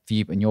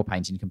you and your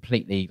painting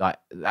completely like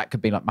that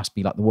could be like must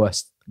be like the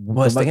worst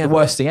thing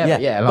ever.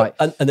 Yeah, like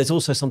and there's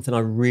also something I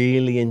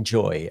really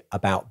enjoy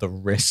about the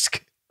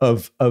risk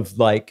of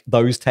like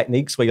those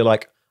techniques where you're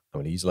like, I'm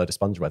going to use a load of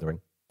sponge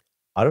weathering.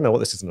 I don't know what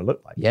this is going to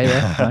look like.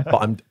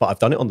 But I've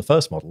done it on the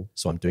first model,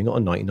 so I'm doing it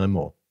on 99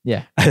 more.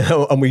 Yeah.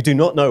 And we do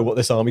not know what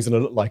this army's going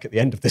to look like at the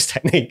end of this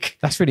technique.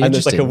 That's really and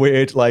interesting. There's like a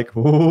weird, like,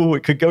 ooh,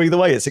 it could go either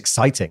way. It's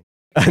exciting.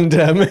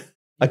 And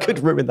I could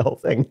ruin the whole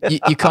thing.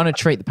 you kind of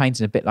treat the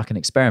painting a bit like an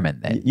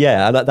experiment then.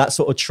 Yeah. And that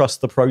sort of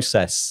trust the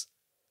process,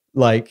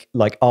 like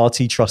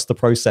RT trust the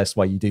process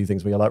where you do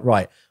things where you're like,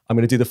 right, I'm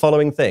going to do the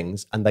following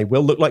things and they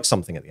will look like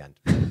something at the end.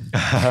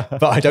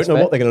 But I don't know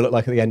what they're going to look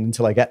like at the end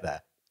until I get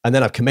there. And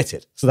then I've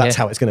committed. So that's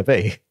how it's going to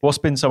be. What's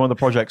been some of the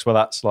projects where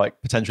that's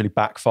like potentially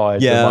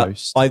backfired the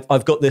most?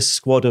 I've got this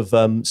squad of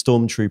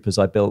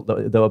stormtroopers I built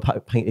that were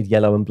painted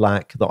yellow and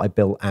black that I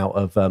built out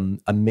of a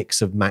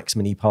mix of Max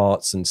Mini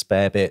parts and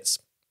spare bits.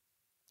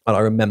 And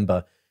I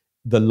remember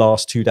the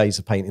last 2 days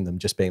of painting them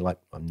just being like,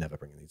 I'm never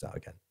bringing these out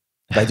again.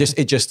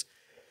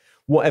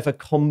 Whatever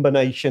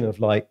combination of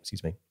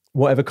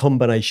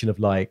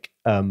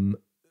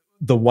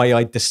the way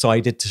I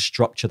decided to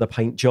structure the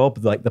paint job,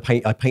 like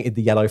I painted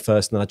the yellow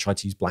first and then I tried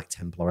to use black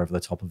Templar over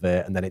the top of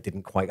it and then it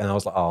didn't quite, and I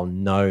was like, oh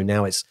no,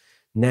 now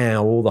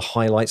all the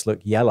highlights look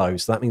yellow.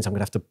 So that means I'm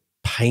gonna have to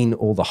paint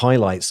all the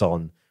highlights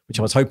on, which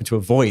I was hoping to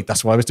avoid.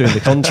 That's why I was doing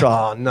the contra.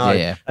 Oh, no.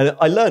 Yeah. And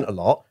I learned a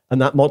lot.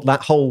 And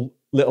that whole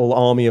little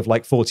army of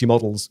like 40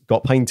 models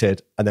got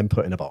painted and then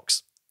put in a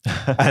box.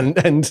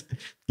 and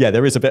yeah,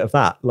 there is a bit of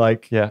that.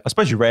 Like, I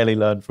suppose you rarely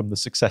learn from the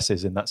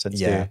successes in that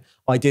sense. Yeah,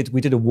 we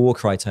did a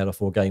Warcry Taylor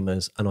 4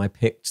 Gamers, and I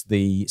picked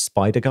the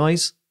spider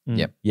guys.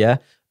 Yep. Yeah.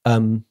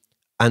 And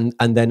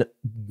then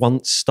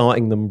once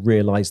starting them,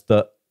 realized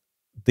that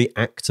the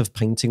act of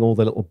painting all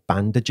the little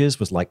bandages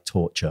was like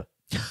torture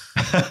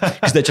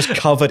because they're just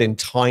covered in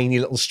tiny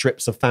little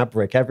strips of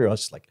fabric everywhere. I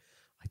was just like,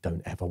 I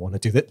don't ever want to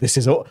do that. This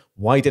is all.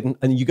 Why didn't?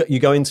 And you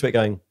go into it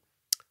going,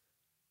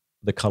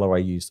 the color I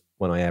used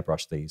when I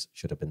airbrushed these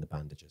should have been the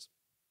bandages.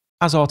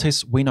 As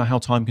artists, we know how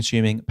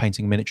time-consuming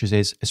painting miniatures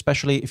is,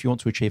 especially if you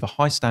want to achieve a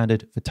high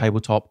standard for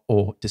tabletop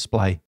or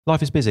display.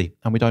 Life is busy,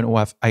 and we don't all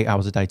have 8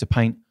 hours a day to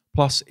paint.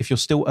 Plus, if you're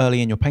still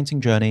early in your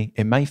painting journey,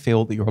 it may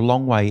feel that you're a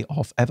long way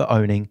off ever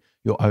owning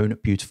your own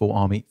beautiful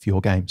army for your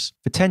games.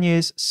 For 10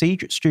 years,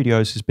 Siege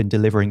Studios has been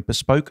delivering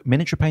bespoke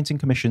miniature painting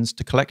commissions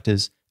to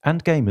collectors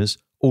and gamers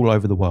all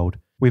over the world.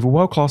 We have a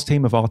world-class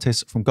team of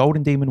artists from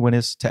Golden Demon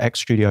winners to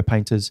ex-studio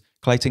painters,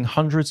 collating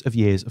hundreds of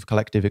years of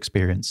collective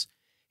experience.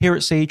 Here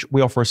at Siege, we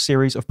offer a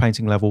series of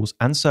painting levels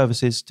and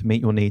services to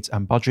meet your needs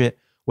and budget,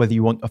 whether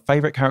you want a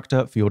favourite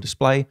character for your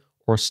display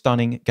or a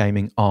stunning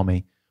gaming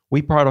army.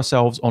 We pride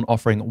ourselves on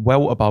offering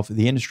well above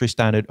the industry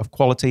standard of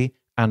quality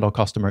and our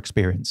customer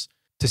experience.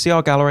 To see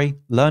our gallery,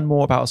 learn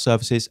more about our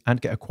services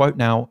and get a quote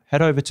now,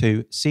 head over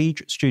to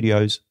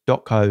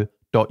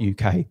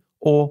siegestudios.co.uk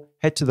or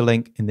head to the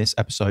link in this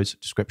episode's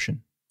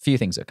description. Few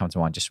things that come to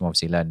mind just from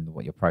obviously learning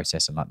what your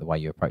process and like the way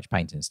you approach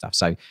painting and stuff.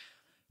 So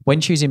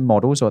when choosing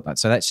models, or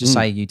so let's just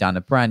say you've done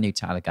a brand new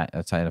Taylor 4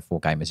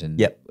 Gamers,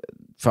 and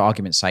for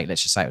argument's sake,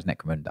 let's just say it was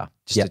Necromunda,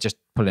 just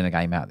pulling a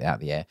game out of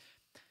the air.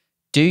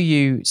 Do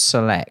you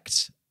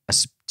select?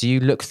 Do you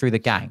look through the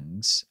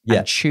gangs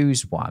and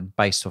choose one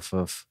based off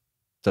of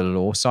the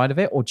lore side of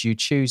it, or do you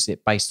choose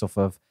it based off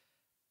of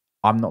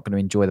I'm not going to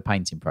enjoy the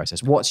painting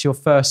process? What's your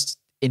first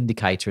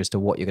indicator as to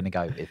what you're going to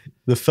go with?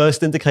 The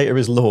first indicator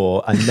is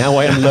lore, and now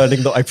I am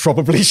learning that I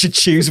probably should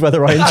choose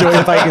whether I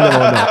enjoy painting them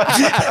or not.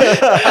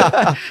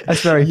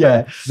 That's very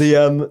fair.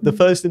 The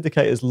first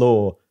indicator is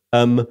lore.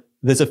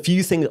 There's a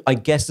few things I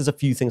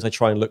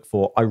try and look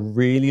for. I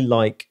really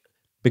like,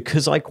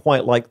 because I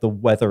quite like the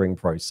weathering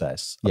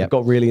process. I've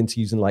got really into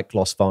using like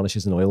gloss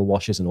varnishes and oil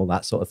washes and all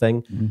that sort of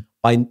thing.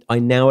 I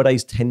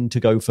nowadays tend to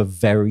go for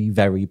very,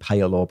 very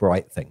pale or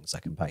bright things I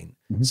can paint,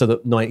 so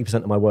that 90%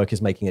 of my work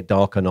is making it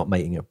darker, not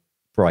making it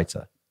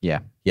brighter. Yeah.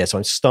 So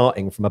I'm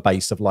starting from a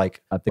base of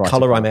like the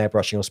color I'm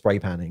airbrushing or spray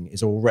panning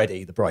is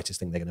already the brightest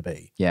thing they're going to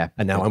be. Yeah.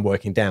 And now I'm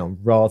working down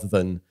rather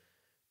than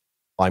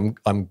I'm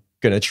going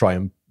to try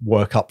and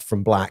work up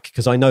from black,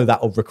 because I know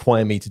that will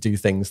require me to do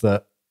things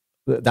that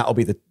that'll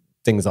be the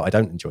things that I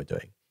don't enjoy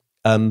doing.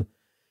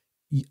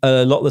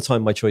 A lot of the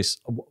time, my choice,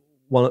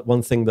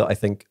 one thing that I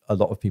think a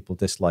lot of people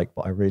dislike,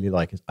 but I really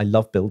like, is I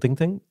love building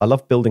things. I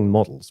love building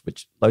models,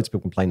 which loads of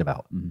people complain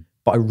about.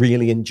 But I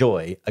really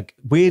enjoy,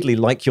 weirdly,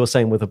 like you're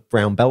saying with the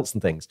brown belts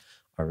and things,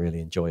 I really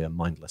enjoy a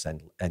mindless,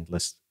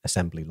 endless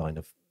assembly line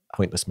of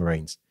pointless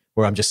Marines,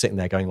 where I'm just sitting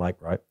there going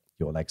like, right,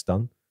 your leg's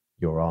done,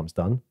 your arm's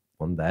done,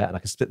 one there, and I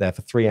can sit there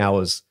for 3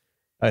 hours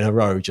in a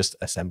row just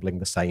assembling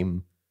the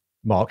same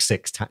Mark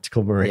 6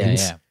 tactical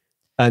Marines.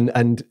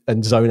 And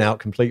zone out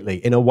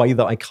completely in a way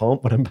that I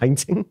can't when I'm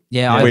painting.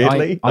 Yeah,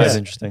 weirdly. That's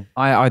interesting.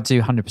 I do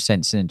 100%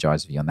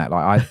 synergize with you on that.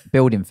 Like,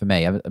 building for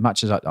me, as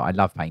much as I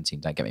love painting,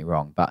 don't get me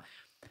wrong, but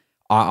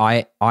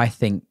I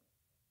think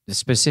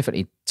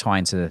specifically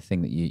tying to the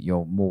thing that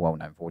you're more well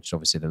known for, which is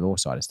obviously the lore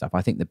side of stuff.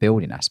 I think the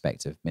building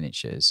aspect of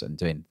miniatures and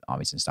doing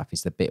armies and stuff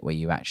is the bit where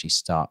you actually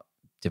start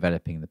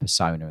developing the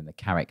persona and the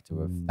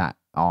character of that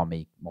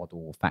army,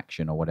 model, or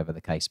faction, or whatever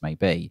the case may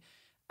be.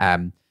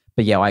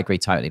 But yeah, I agree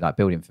totally. Like,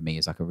 building for me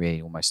is like a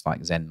really almost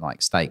like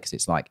Zen-like state, because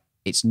it's like,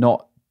 it's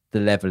not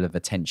the level of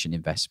attention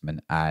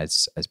investment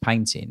as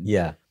painting.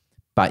 Yeah.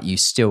 But you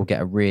still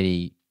get a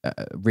really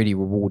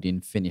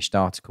rewarding finished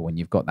article when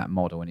you've got that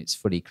model and it's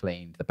fully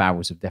cleaned. The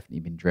barrels have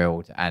definitely been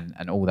drilled and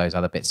all those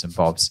other bits and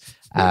bobs.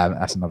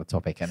 That's another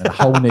topic and a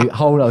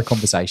whole other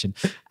conversation.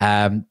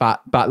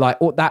 But like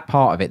all that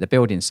part of it, the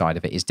building side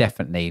of it is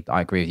definitely,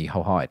 I agree with you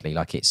wholeheartedly.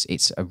 Like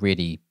it's a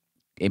really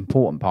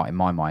important part in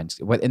my mind.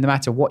 No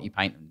matter what you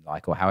paint them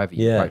like, or however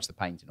you approach the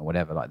painting or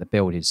whatever, like the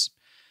build is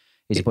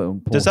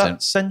important. Does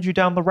that send you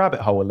down the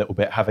rabbit hole a little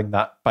bit, having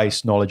that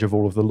base knowledge of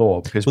all of the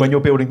lore? Because when you're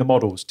building the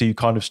models, do you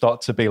kind of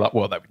start to be like,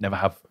 well, they would never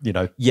have,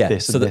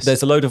 this and this?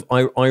 There's a load of,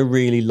 I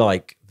really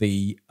like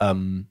the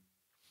part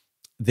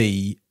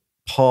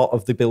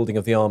of the building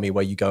of the army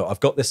where you go, I've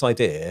got this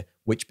idea,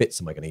 which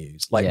bits am I going to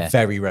use? Like,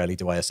 very rarely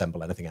do I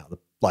assemble anything out of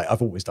like,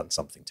 I've always done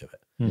something to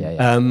it.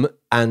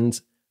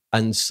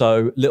 And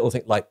so little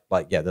things like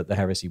the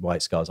Heresy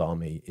White Scars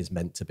army is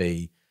meant to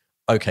be,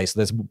 okay,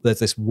 so there's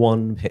this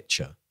one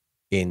picture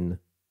in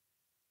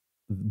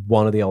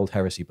one of the old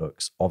Heresy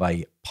books of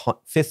a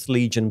 5th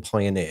Legion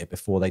pioneer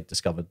before they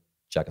discovered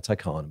Jagatai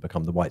Khan and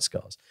become the White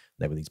Scars.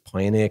 They were these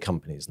pioneer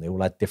companies and they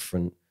all had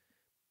different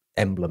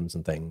emblems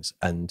and things.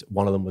 And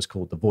one of them was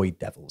called the Void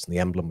Devils. And the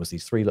emblem was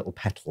these 3 little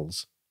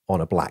petals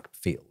on a black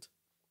field.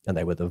 And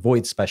they were the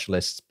Void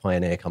Specialists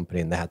pioneer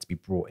company and they had to be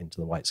brought into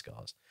the White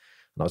Scars.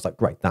 And I was like,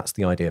 great, that's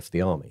the idea for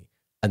the army.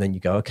 And then you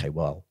go, okay,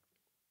 well,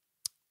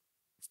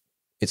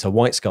 it's a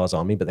White Scars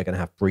army, but they're going to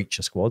have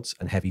breacher squads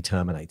and heavy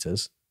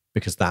terminators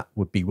because that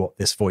would be what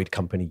this Void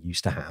company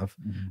used to have.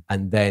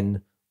 And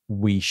then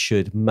we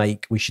should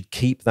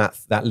keep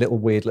that little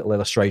weird little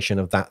illustration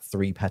of that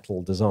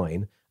 3-petal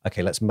design.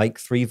 Okay, let's make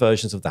 3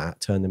 versions of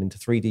that, turn them into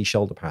 3D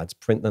shoulder pads,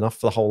 print enough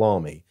for the whole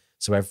army.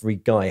 So every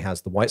guy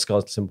has the White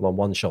Scars symbol on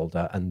one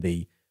shoulder and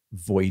the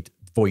Void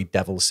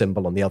Devil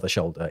symbol on the other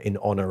shoulder in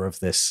honor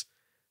of this.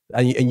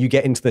 And you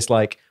get into this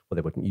like, well,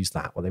 they wouldn't use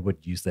that. Well, they would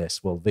use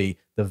this. Well, the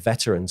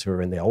veterans who are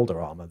in the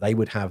older armor, they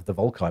would have the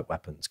Volkite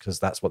weapons because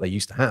that's what they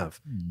used to have.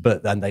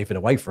 But then they've been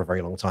away for a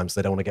very long time, so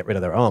they don't want to get rid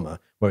of their armor.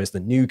 Whereas the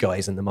new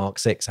guys in the Mark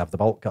 6 have the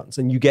bolt guns.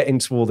 And you get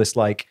into all this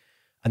like,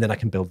 and then I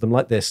can build them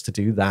like this to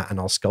do that. And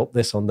I'll sculpt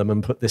this on them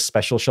and put this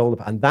special shoulder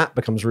pad. And that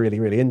becomes really,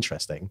 really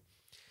interesting.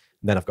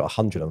 And then I've got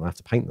 100 of them. I have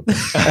to paint them. And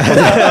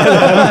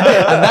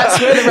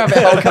that's where the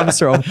rabbit hole comes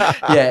from.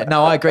 Yeah,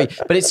 no, I agree.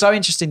 But it's so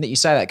interesting that you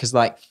say that because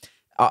like,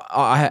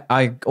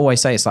 I always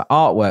say it's like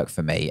artwork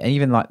for me, and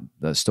even like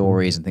the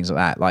stories and things like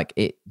that. Like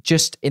it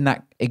just in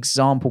that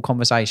example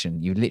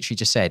conversation, you literally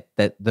just said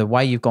that the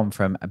way you've gone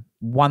from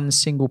one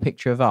single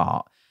picture of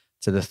art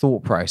to the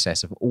thought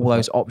process of all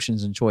those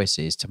options and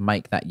choices to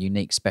make that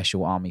unique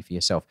special army for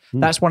yourself.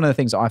 That's one of the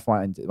things that I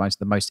find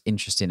the most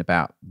interesting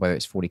about whether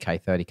it's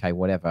 40K, 30K,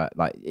 whatever.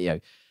 Like,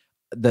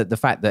 the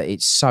fact that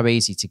it's so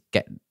easy to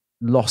get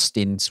lost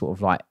in sort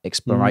of like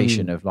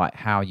exploration of like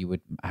how you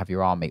would have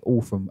your army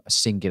all from a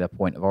singular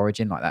point of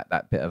origin, like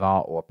that bit of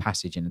art or a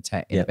passage in a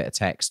bit of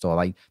text,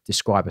 or they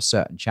describe a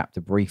certain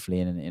chapter briefly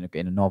in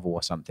a novel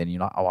or something. And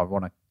you're like, oh, I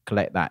want to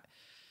collect that.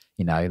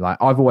 Like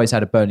I've always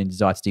had a burning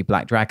desire to do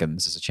Black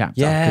Dragons as a chapter.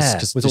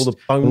 Because with all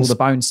the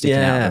bones sticking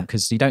out of them,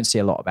 because you don't see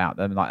a lot about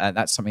them. Like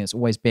that's something that's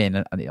always been,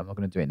 and I'm not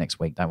going to do it next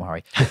week, don't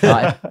worry.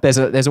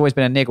 There's always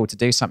been a niggle to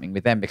do something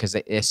with them because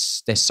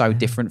they're so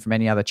different from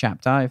any other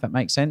chapter, if that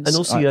makes sense. And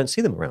also you don't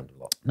see them around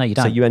a lot. No, you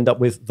don't. So you end up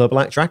with the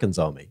Black Dragons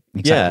army.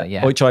 Exactly,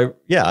 Which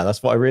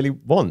that's what I really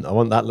want. I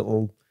want that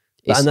little,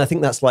 and I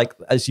think that's like,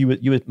 as you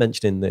had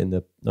mentioned in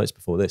the notes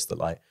before this, that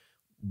like,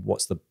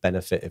 what's the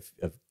benefit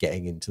of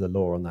getting into the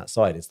lore on that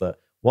side is that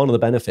one of the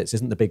benefits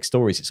isn't the big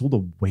stories, it's all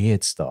the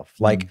weird stuff.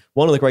 Like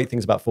one of the great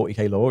things about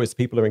 40K lore is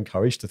people are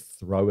encouraged to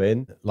throw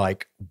in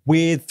like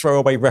weird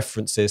throwaway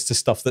references to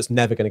stuff that's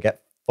never going to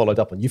get followed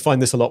up on. You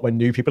find this a lot when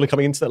new people are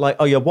coming into it, like,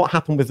 oh yeah, what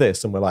happened with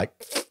this? And we're like,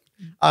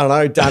 I don't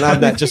know, Dan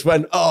Abnett just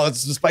went, oh,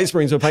 it's the Space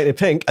Marines were painted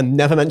pink and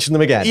never mentioned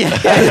them again.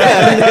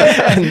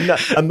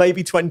 And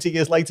maybe 20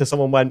 years later,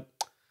 someone went,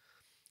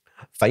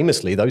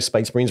 famously, those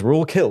Space Marines were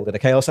all killed in a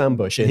Chaos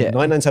ambush in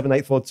 997,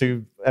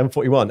 842,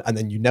 M41, and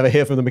then you never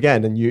hear from them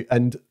again.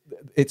 And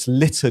it's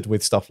littered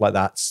with stuff like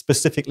that,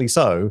 specifically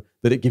so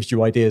that it gives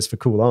you ideas for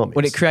cool armies.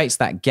 Well, it creates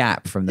that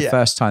gap from the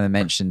first time they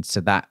mentioned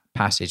to that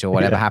passage or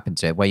whatever happened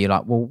to it, where you're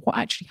like, well, what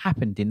actually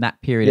happened in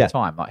that period of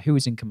time? Like, who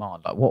was in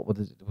command? Like, what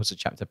was the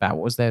chapter about?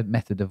 What was their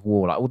method of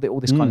war? Like, all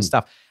this kind of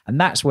stuff.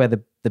 And that's where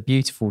the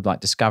beautiful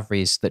like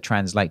discoveries that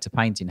translate to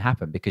painting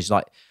happen, because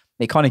like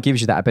it kind of gives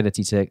you that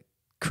ability to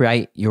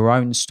create your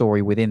own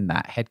story within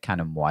that,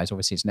 headcanon wise.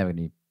 Obviously, it's never going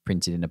to be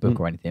printed in a book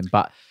or anything,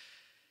 but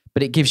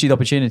it gives you the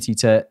opportunity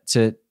to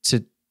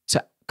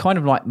kind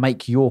of like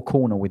make your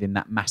corner within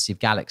that massive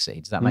galaxy.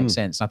 Does that make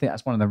sense? And I think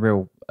that's one of the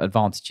real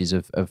advantages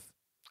of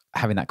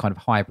having that kind of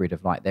hybrid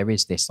of like, there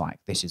is this like,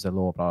 this is the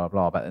law, blah, blah,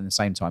 blah. But at the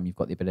same time, you've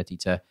got the ability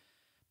to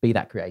be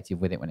that creative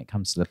with it when it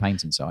comes to the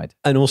painting side.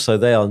 And also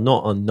they are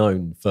not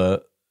unknown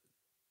for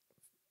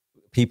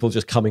people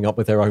just coming up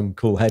with their own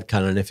cool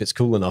headcanon. And if it's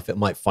cool enough, it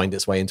might find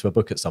its way into a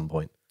book at some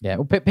point. Yeah,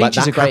 well, Peach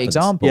is a great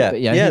example. Yeah, but,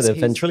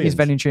 his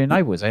Ventrilian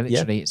Nobles.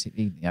 Literally,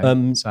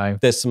 it's, so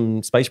there's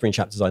some Space Marine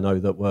chapters I know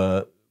that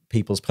were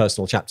people's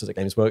personal chapters at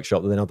Games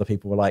Workshop, that then other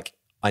people were like,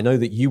 I know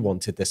that you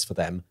wanted this for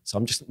them, so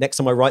I'm just, next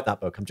time I write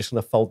that book, I'm just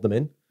going to fold them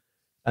in.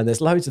 And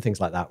there's loads of things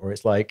like that where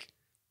it's like,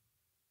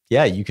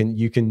 yeah, you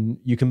can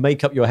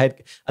make up your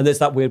head. And there's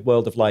that weird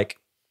world of like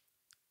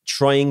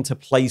trying to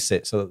place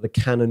it so that the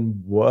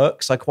canon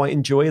works. I quite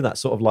enjoy that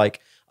sort of like,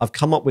 I've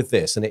come up with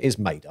this and it is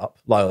made up,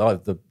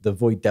 like the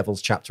Void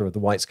Devils chapter of the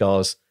White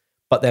Scars,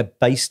 but they're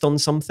based on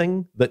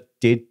something that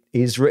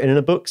is written in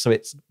a book, so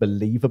it's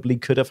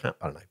believably could have happened.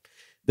 I don't know.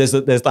 There's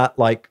that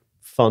like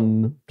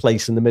fun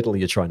place in the middle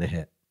you're trying to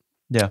hit.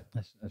 Yeah,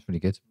 that's pretty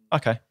good.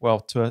 Okay, well,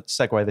 to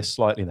segue this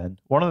slightly then,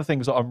 one of the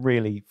things that I'm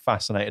really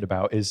fascinated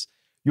about is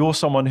you're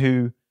someone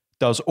who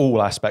does all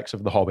aspects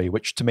of the hobby,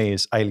 which to me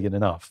is alien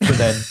enough. But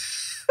then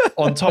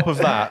on top of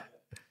that,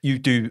 you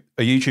do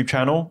a YouTube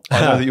channel.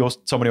 I know that you're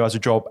someone who has a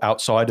job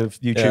outside of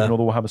YouTube and all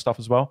the Warhammer stuff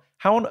as well.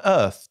 How on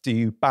earth do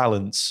you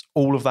balance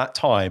all of that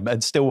time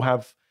and still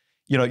have,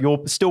 you know,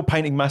 you're still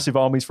painting massive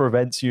armies for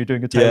events, you're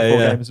doing a Tale of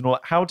War games and all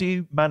that. How do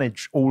you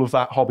manage all of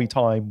that hobby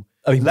time,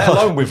 let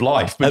alone with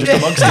life, but just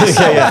amongst us?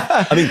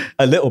 I mean,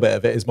 a little bit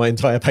of it is my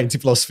entire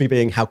painting philosophy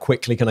being how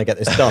quickly can I get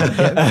this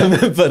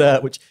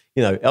done? Which,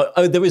 you know,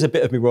 there is a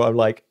bit of me where I'm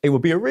like, it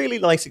would be a really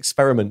nice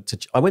experiment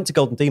I went to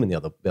Golden Demon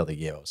the other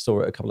year. I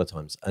saw it a couple of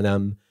times.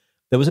 And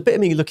there was a bit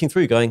of me looking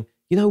through going,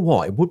 you know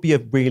what? It would be a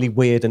really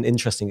weird and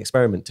interesting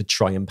experiment to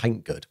try and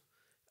paint good.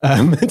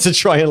 To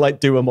try and like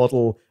do a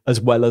model as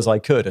well as I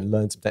could and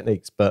learn some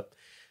techniques. But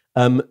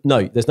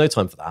no, there's no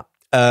time for that.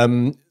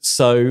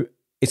 So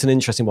it's an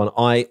interesting one.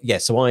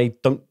 So I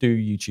don't do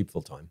YouTube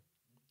full time,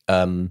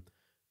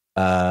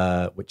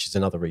 which is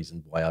another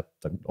reason why I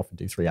don't often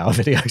do 3-hour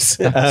videos.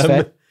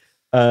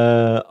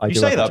 You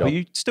say that, but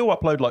you still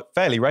upload like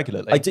fairly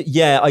regularly. I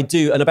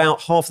do. And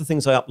about half the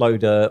things I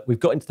upload, we've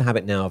got into the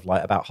habit now of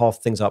like about half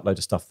the things I upload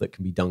are stuff that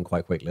can be done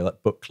quite quickly,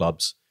 like book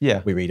clubs.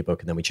 Yeah. We read a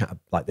book and then we chat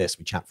like this.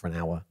 We chat for an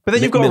hour. But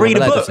then you've got to read a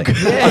book. I've got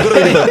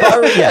to read a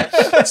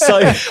book. So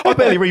I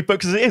barely read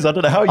books as it is. I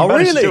don't know how you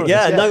manage to do it.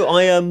 Yeah,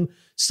 no,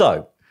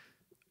 so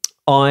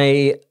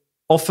I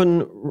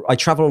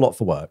travel a lot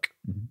for work,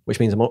 which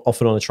means I'm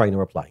often on a train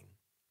or a plane.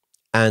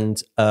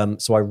 And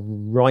so I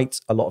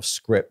write a lot of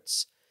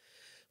scripts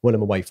when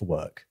I'm away for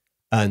work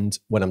and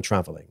when I'm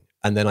traveling.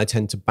 And then I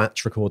tend to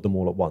batch record them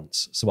all at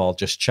once. So I'll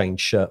just change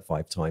shirt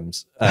 5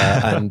 times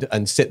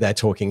and sit there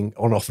talking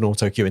on off and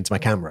auto cue into my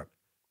camera.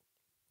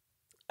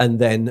 And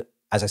then,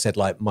 as I said,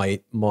 like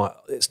my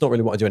it's not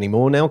really what I do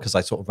anymore now because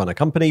I sort of run a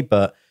company,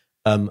 but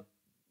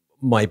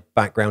my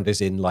background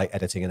is in like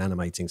editing and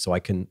animating. So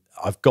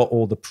I've got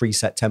all the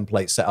preset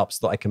templates set up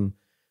so that I can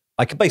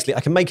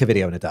make a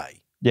video in a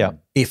day. Yeah.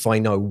 If I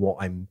know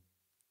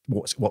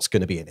what's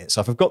going to be in it.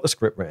 So if I've got the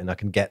script written, I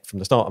can get from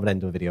the start of an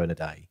end of a video in a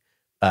day.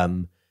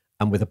 And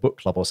with a book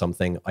club or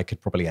something, I could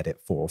probably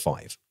edit 4 or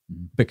 5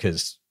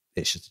 because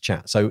it's just a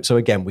chat. So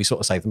again, we sort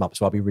of save them up.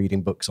 So I'll be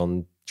reading books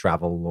on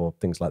travel or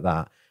things like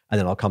that. And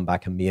then I'll come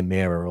back and me and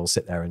Mira will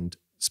sit there and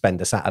spend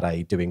a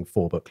Saturday doing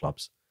 4 book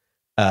clubs.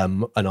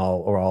 And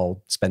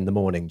I'll spend the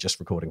morning just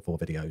recording 4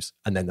 videos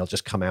and then they'll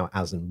just come out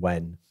as and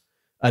when.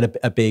 And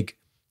a big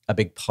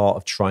part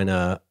of trying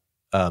to,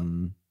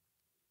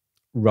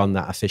 run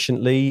that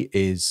efficiently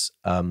is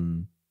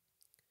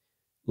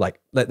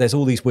like there's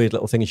all these weird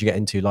little things you get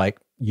into,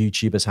 like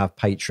YouTubers have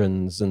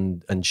patrons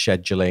and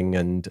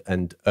scheduling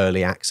and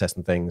early access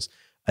and things,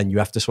 and you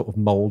have to sort of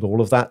mold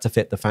all of that to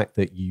fit the fact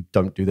that you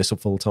don't do this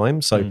full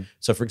time. So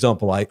for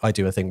example, I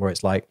do a thing where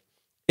it's like,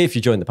 if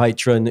you join the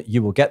Patreon,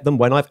 you will get them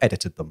when I've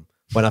edited them.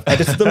 When I've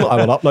edited them, I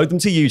will upload them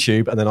to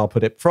YouTube and then I'll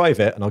put it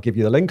private and I'll give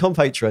you the link on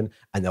Patreon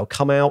and they'll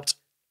come out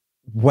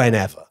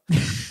whenever,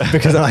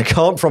 because I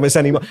can't promise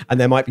any more. And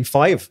there might be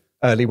 5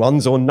 early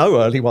ones or no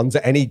early ones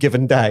at any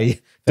given day,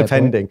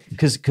 depending.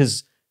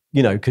 Because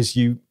I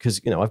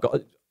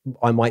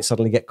might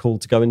suddenly get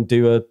called to go and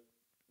do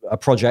a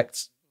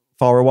project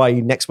far away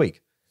next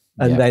week,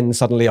 and then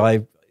suddenly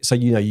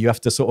you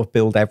have to sort of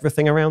build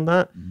everything around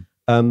that.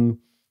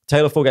 To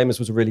Tale of Four Gamers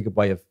was a really good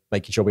way of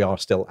making sure we are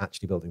still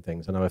actually building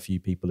things. I know a few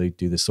people who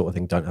do this sort of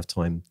thing don't have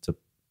time to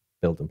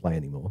build and play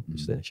anymore,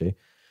 which is an issue.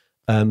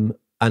 And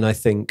I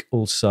think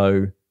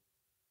also,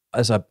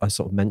 as I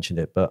sort of mentioned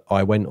it, but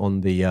I went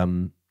on the,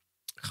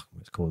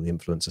 what's it called, the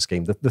influencer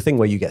scheme, the thing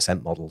where you get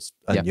sent models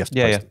and you have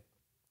to post them.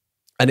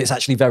 And it's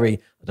actually very,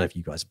 I don't know if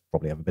you guys have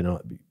probably ever been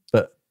on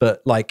it,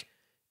 but like,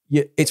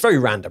 it's very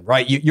random,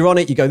 right? You're on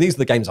it, you go, these are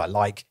the games I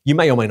like. You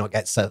may or may not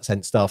get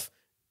sent stuff.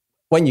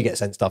 When you get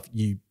sent stuff,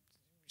 you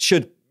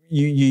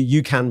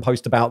can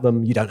post about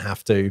them. You don't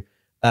have to,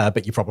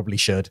 but you probably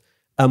should.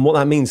 And what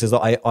that means is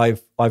that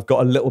I've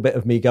got a little bit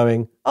of me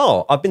going,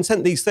 oh, I've been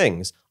sent these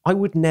things. I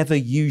would never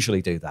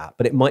usually do that,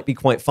 but it might be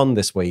quite fun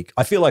this week.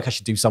 I feel like I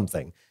should do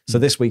something. So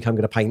this week I'm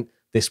going to paint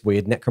this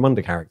weird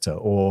Necromunda character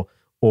or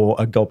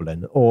a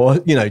goblin, or,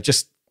 you know,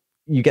 just,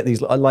 you get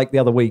these. Like the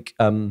other week,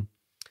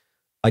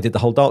 I did the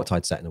whole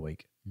Darktide set in a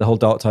week, the whole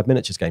Darktide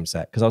miniatures game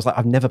set, because I was like,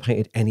 I've never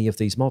painted any of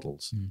these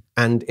models.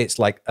 And it's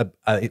like,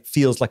 it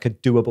feels like a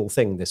doable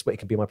thing this week. It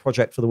can be my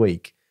project for the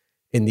week.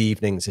 In the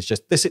evenings, it's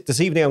just, this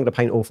evening I'm going to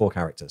paint all 4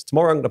 characters.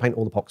 Tomorrow I'm going to paint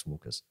all the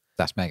Poxwalkers.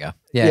 That's mega.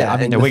 Yeah, I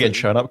mean, we're getting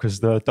shown up because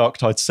the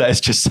Darktide set is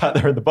just sat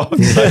there in the box.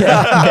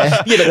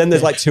 Yeah, but then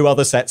there's like 2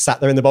 other sets sat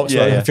there in the box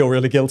that I feel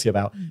really guilty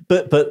about.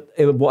 But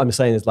what I'm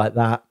saying is like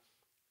that,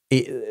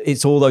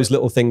 it's all those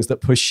little things that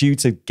push you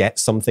to get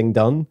something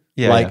done.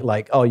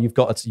 Like, oh,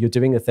 you're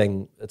doing a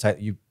thing that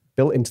you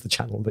built into the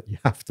channel that you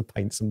have to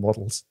paint some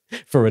models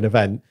for an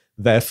event.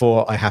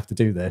 Therefore, I have to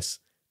do this.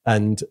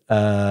 And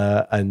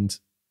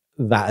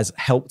that has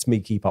helped me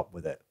keep up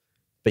with it.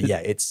 But yeah,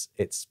 it's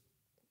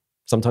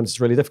sometimes it's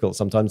really difficult.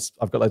 Sometimes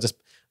I've got like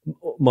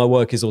my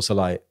work is also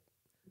like,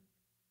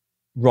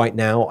 right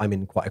now I'm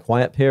in quite a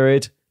quiet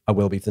period. I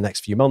will be for the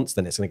next few months.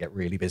 Then it's going to get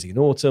really busy in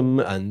autumn.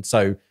 And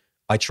so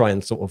I try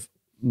and sort of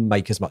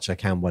make as much as I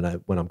can when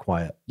I'm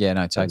quiet. Yeah,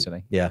 no,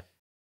 totally. Yeah.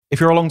 If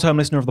you're a long-term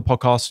listener of the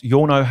podcast,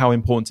 you'll know how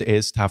important it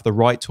is to have the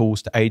right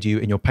tools to aid you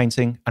in your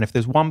painting. And if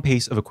there's one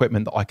piece of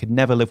equipment that I could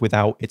never live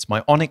without, it's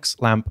my Onyx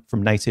lamp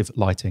from Native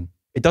Lighting.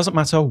 It doesn't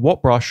matter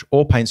what brush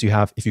or paints you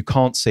have if you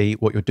can't see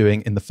what you're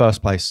doing in the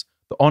first place.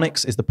 The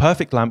Onyx is the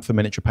perfect lamp for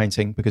miniature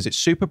painting because its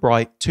super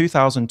bright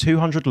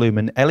 2,200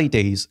 lumen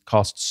LEDs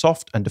cast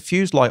soft and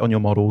diffused light on your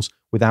models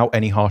without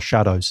any harsh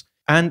shadows.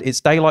 And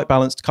its daylight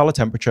balanced color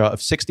temperature of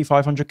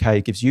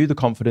 6500K gives you the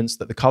confidence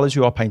that the colors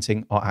you are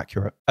painting are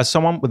accurate. As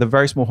someone with a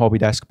very small hobby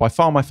desk, by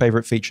far my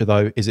favorite feature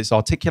though is its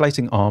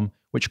articulating arm,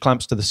 which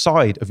clamps to the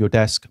side of your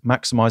desk,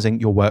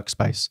 maximizing your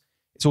workspace.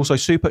 It's also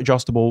super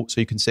adjustable, so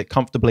you can sit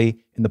comfortably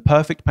in the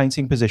perfect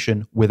painting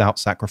position without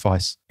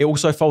sacrifice. It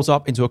also folds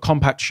up into a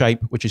compact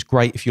shape, which is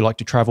great if you like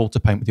to travel to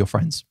paint with your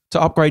friends. To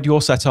upgrade your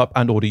setup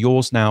and order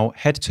yours now,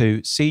 head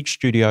to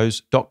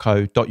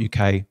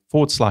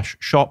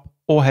siegestudios.co.uk/shop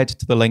or head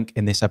to the link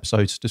in this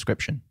episode's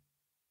description.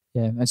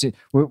 Yeah, that's it.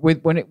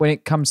 When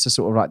it comes to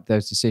sort of like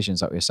those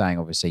decisions, like we were saying,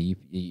 obviously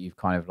you've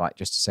kind of like,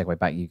 just to segue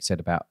back, you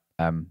said about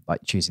like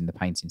choosing the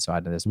painting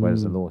side as well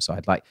as the law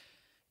side. Like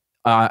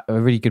a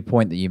really good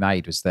point that you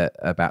made was that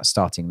about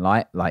starting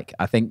light. Like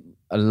I think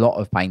a lot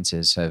of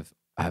painters have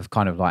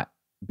kind of like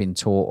been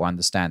taught or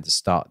understand to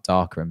start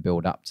darker and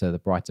build up to the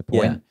brighter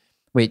point,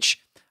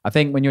 which I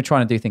think when you're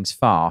trying to do things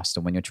fast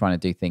and when you're trying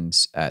to do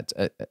things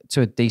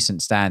to a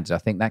decent standard, I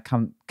think that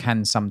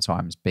can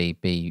sometimes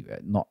be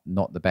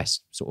not the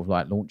best sort of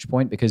like launch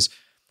point, because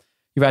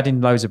you're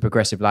adding loads of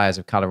progressive layers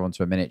of color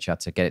onto a miniature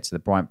to get it to the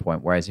bright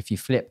point. Whereas if you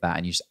flip that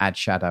and you just add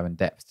shadow and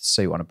depth to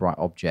suit on a bright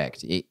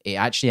object, it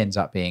actually ends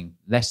up being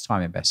less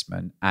time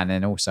investment. And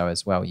then also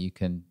as well, you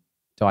can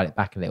dial it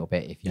back a little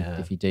bit if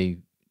you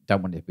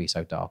don't want it to be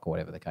so dark or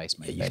whatever the case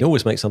may be. You can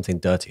always make something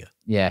dirtier.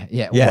 Yeah.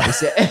 What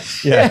is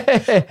it?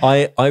 Yeah.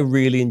 I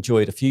really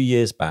enjoyed a few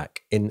years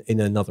back in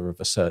another of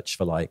a search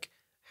for like,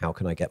 how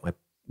can I get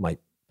my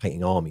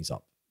painting armies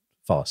up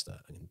faster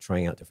and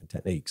trying out different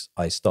techniques.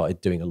 I started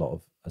doing a lot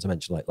of, as I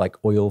mentioned,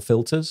 like oil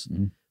filters,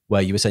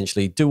 where you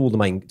essentially do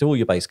all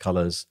your base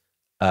colors,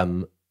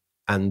 and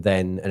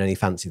any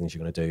fancy things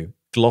you're going to do,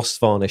 gloss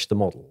varnish the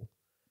model,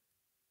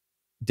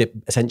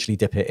 essentially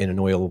dip it in an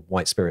oil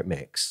white spirit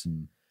mix.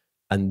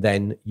 And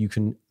then you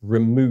can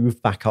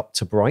remove back up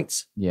to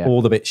bright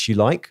all the bits you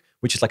like,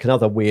 which is like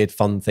another weird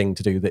fun thing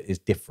to do that is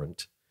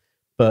different.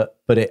 But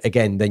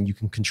again, then you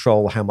can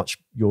control how much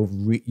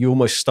you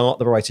almost start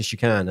the brightest you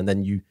can, and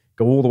then you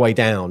go all the way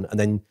down, and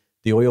then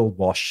the oil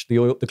wash,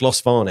 the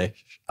gloss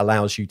varnish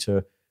allows you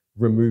to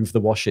remove the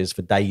washes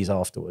for days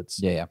afterwards.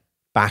 Yeah.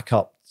 Back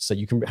up, so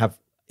you can have,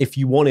 if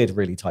you wanted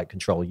really tight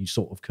control, you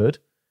sort of could.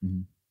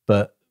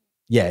 But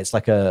yeah, it's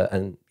like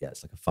a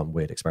fun,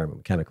 weird experiment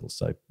with chemicals.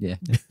 So yeah,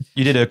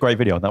 you did a great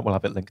video on that. We'll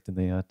have it linked in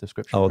the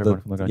description. Oh,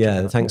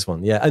 the tanks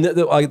one. Yeah, and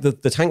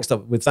the tank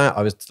stuff with that,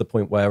 I was to the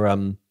point where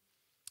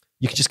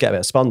you can just get a bit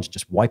of sponge and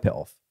just wipe it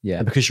off. Yeah,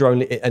 and because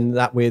and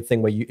that weird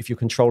thing where if you're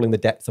controlling the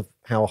depth of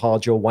how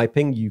hard you're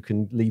wiping, you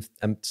can leave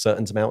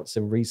certain amounts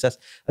in recess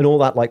and all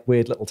that like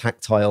weird little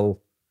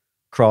tactile,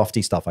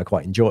 crafty stuff. I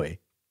quite enjoy.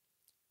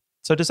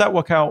 So does that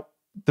work out?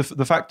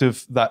 The fact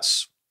of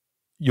that's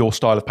your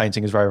style of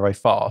painting is very, very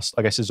fast,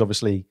 I guess, is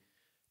obviously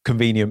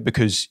convenient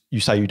because you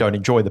say you don't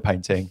enjoy the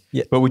painting.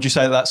 Yeah. But would you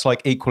say that's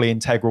like equally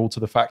integral to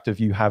the fact of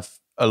you have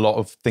a lot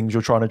of things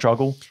you're trying to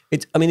juggle?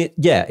 It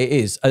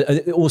is.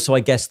 Also, I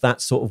guess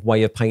that sort of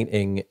way of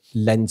painting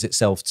lends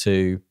itself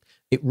to,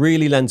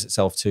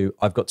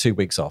 I've got 2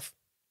 weeks off.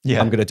 Yeah.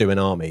 I'm going to do an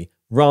army.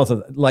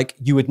 Rather, like,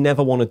 you would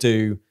never want to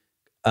do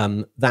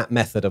that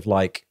method of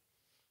like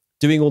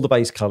doing all the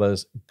base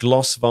colors,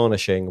 gloss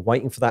varnishing,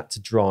 waiting for that to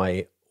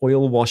dry,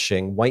 oil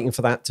washing, waiting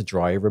for that to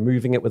dry,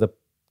 removing it with a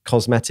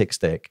cosmetic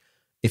stick.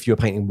 If you're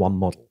painting one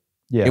model,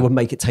 it would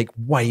make it take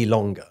way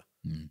longer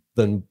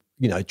than,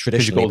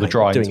 traditionally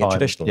doing it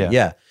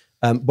traditionally.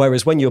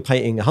 Whereas when you're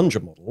painting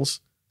 100 models,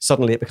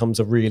 suddenly it becomes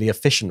a really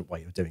efficient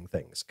way of doing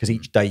things because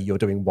each day you're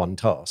doing one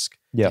task.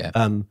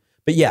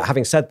 But yeah,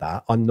 having said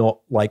that, I'm not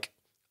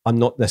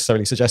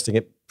necessarily suggesting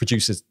it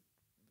produces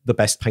the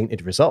best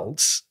painted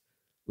results.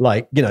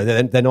 Like,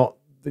 they're not,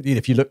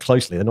 if you look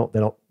closely, they're not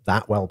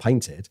that well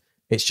painted.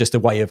 It's just a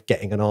way of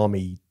getting an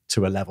army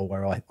to a level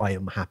where I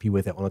am happy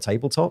with it on a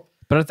tabletop.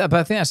 But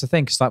I think that's the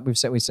thing, because like we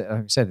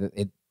said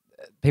that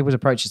people's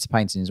approaches to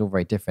painting is all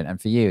very different.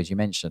 And for you, as you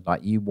mentioned,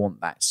 like you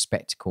want that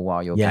spectacle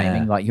while you're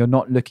gaming. Like you're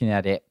not looking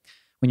at it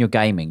when you're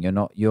gaming. You're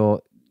not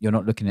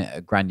looking at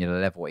a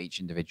granular level at each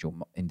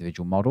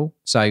individual model.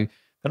 So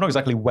they're not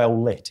exactly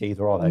well lit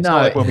either, are they? It's no.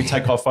 not like when we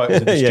take our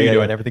photos in the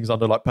studio and everything's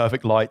under like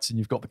perfect lights and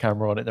you've got the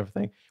camera on it and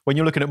everything. When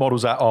you're looking at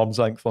models at arm's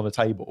length on a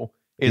table,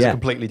 it's a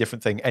completely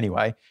different thing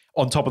anyway.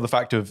 On top of the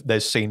fact of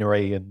there's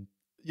scenery and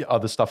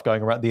other stuff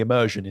going around, the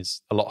immersion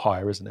is a lot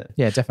higher, isn't it?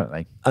 Yeah,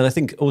 definitely. And I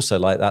think also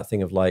like that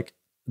thing of like,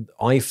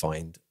 I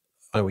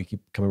know we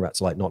keep coming back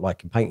to like not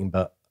liking painting,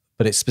 but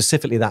it's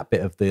specifically that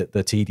bit of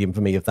the tedium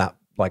for me of that,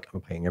 like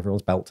I'm painting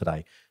everyone's belt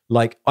today.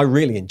 Like I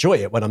really enjoy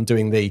it when I'm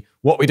doing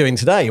what we're doing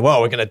today.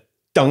 Well, we're going to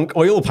dunk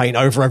oil paint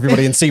over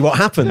everybody and see what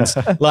happens.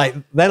 Like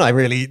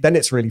then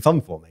it's really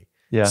fun for me.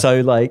 Yeah.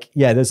 So like,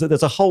 there's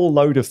a whole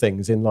load of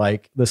things in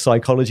like the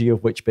psychology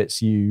of which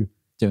bits you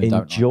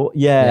enjoy.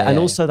 And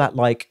also that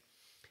like,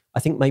 I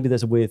think maybe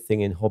there's a weird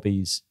thing in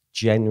hobbies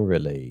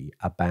generally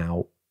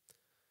about,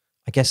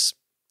 I guess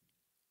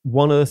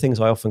one of the things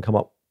I often come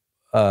up,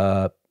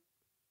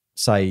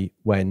 say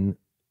when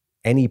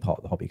any part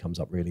of the hobby comes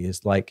up really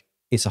is like,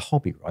 it's a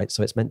hobby, right?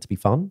 So it's meant to be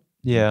fun.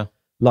 Yeah.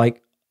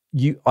 Like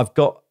I've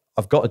got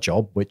a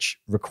job which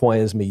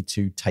requires me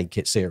to take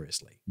it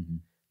seriously.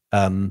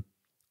 And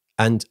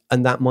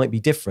that might be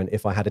different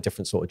if I had a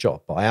different sort of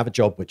job, but I have a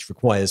job which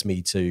requires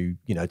me to,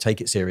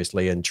 take it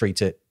seriously and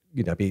treat it,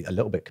 be a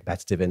little bit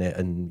competitive in it.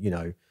 And,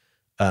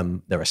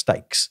 there are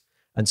stakes.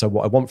 And so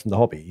what I want from the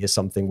hobby is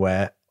something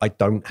where I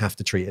don't have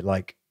to treat it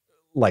like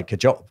a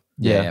job.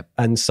 Yeah.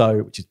 And so,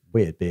 which is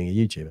weird being a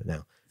YouTuber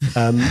now.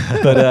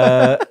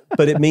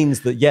 But it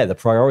means that, the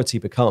priority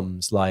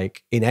becomes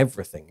like in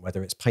everything,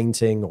 whether it's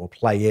painting or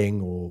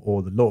playing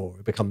or the lore,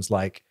 it becomes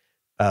like,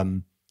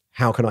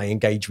 how can I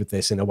engage with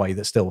this in a way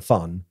that's still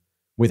fun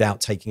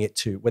without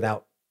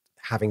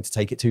having to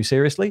take it too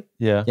seriously?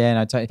 Yeah. Yeah.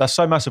 No, totally. That's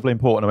so massively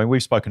important. I mean,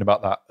 we've spoken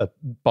about that a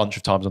bunch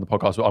of times on the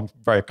podcast, but I'm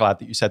very glad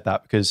that you said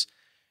that because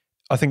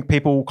I think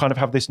people kind of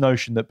have this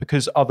notion that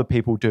because other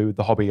people do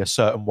the hobby a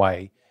certain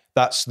way,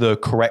 that's the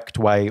correct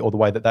way or the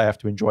way that they have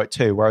to enjoy it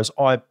too. Whereas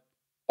I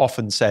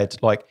often said,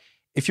 like,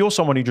 if you're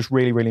someone who just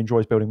really, really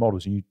enjoys building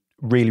models and you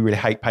really, really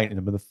hate painting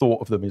them and the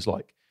thought of them is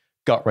like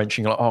gut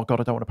wrenching, like, oh God,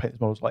 I don't want to paint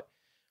these models. Like,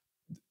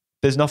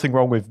 there's nothing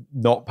wrong with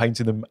not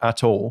painting them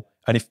at all.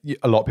 And if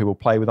a lot of people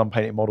play with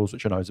unpainted models,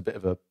 which I know is a bit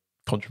of a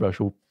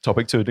controversial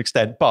topic to an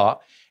extent,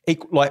 but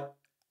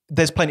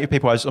there's plenty of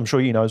people, as I'm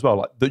sure you know as well,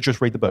 like that just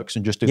read the books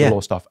and just do the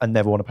lore stuff and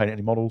never want to paint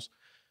any models.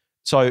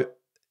 So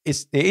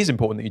it is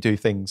important that you do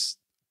things,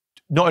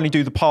 not only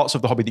do the parts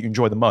of the hobby that you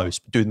enjoy the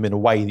most, but do them in a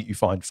way that you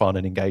find fun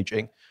and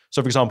engaging.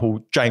 So for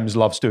example, James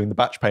loves doing the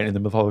batch painting, the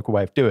methodical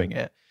way of doing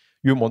it.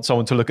 You wouldn't want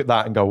someone to look at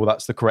that and go, well,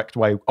 that's the correct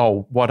way.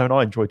 Oh, why don't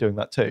I enjoy doing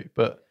that too?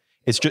 But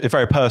it's just a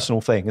very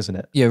personal thing, isn't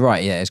it? Yeah,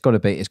 right. Yeah, it's got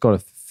to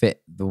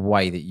fit the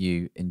way that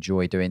you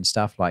enjoy doing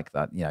stuff like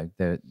that.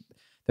 There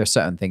are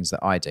certain things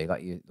that I do,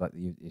 like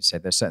you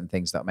said, there's certain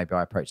things that maybe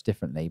I approach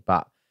differently,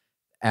 but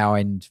our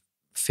end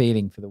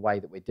feeling for the way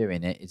that we're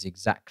doing it is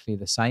exactly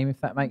the same,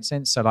 if that makes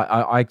sense. So like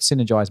I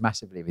synergize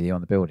massively with you on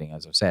the building,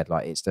 as I've said.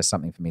 Like there's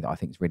something for me that I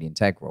think is really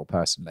integral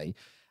personally.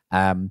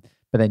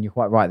 But then you're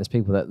quite right. There's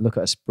people that look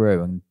at a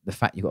sprue and the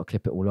fact you've got to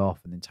clip it all off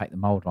and then take the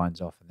mold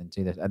lines off and then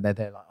do this, and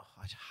they're like,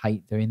 oh, I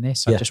hate doing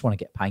this. I just want to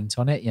get paint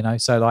on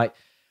it, So like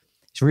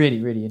it's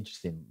really, really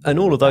interesting. And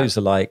all of those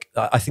are like,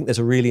 I think there's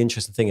a really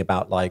interesting thing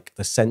about like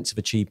the sense of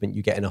achievement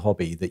you get in a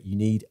hobby that you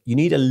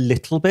need a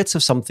little bit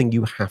of something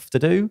you have to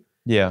do.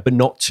 Yeah. But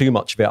not too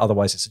much of it.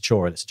 Otherwise it's a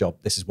chore and it's a job.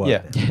 This is work.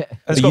 Yeah.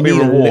 There's got to be a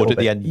reward at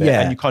the end of it.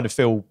 And you kind of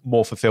feel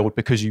more fulfilled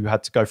because you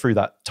had to go through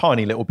that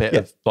tiny little bit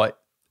of like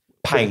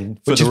pain.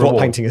 Which is what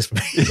painting is for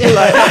me.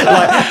 like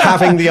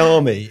having the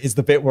army is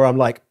the bit where I'm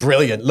like,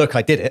 brilliant, look,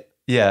 I did it.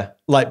 Yeah.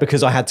 Like,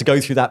 because I had to go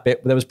through that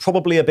bit. There was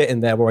probably a bit in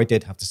there where I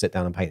did have to sit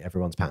down and paint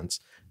everyone's pants.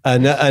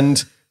 And I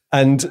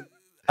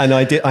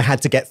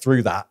had to get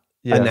through that.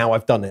 Yeah. And now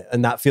I've done it.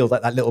 And that feels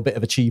like that little bit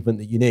of achievement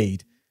that you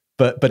need.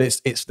 but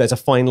it's there's a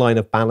fine line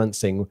of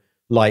balancing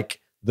like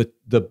the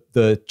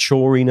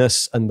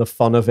choriness and the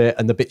fun of it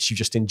and the bits you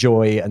just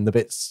enjoy and the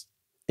bits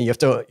and you have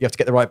to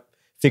get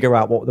figure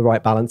out what the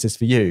right balance is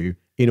for you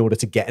in order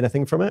to get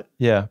anything from it.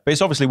 Yeah, but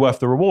it's obviously worth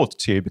the reward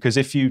to you, because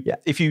if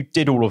you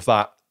did all of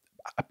that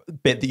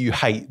bit that you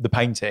hate, the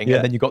painting,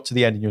 and then you got to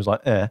the end and you was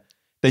like,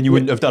 then you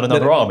wouldn't have done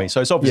another army.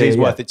 So it's obviously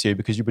worth it to you,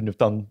 because you wouldn't have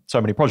done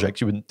so many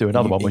projects. You wouldn't do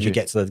another one, would you? You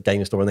get to the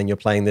game store and then you're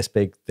playing this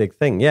big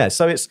thing. Yeah,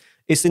 so it's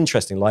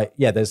interesting. Like,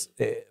 there's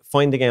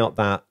finding out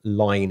that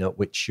line at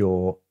which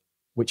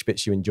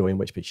bits you enjoy and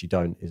which bits you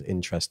don't is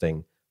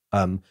interesting.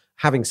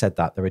 Having said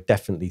that, there are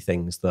definitely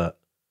things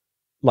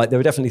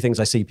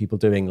I see people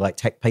doing,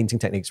 like painting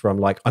techniques where I'm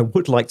like, I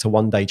would like to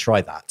one day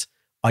try that.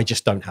 I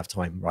just don't have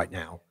time right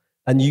now.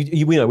 And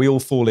we know we all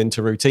fall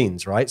into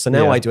routines, right? So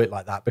now I do it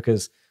like that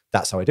because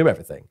that's how I do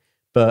everything.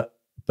 But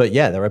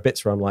yeah, there are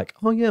bits where I'm like,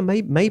 oh yeah,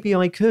 maybe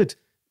I could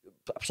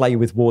play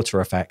with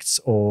water effects,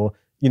 or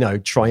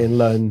try and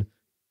learn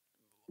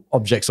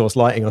object source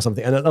lighting or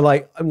something. And I'm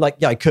like,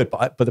 yeah, I could,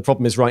 but the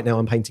problem is right now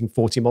I'm painting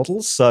 40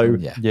 models. So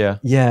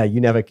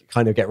you never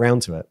kind of get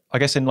round to it. I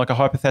guess in like a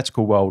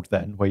hypothetical world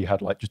then, where you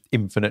had like just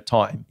infinite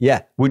time,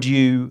 would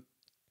you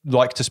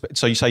like to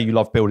so you say you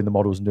love building the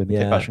models and doing the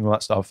kit bashing and all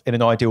that stuff. In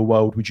an ideal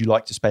world, would you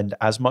like to spend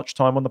as much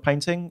time on the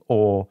painting,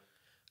 or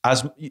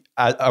as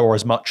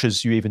much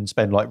as you even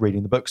spend like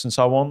reading the books and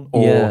so on?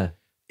 Or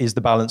is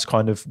the balance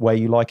kind of where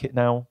you like it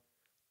now?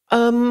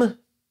 I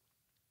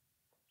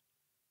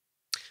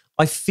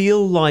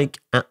feel like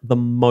at the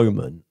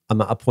moment I'm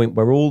at a point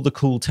where all the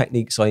cool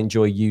techniques I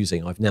enjoy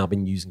using, I've now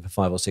been using for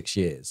 5 or 6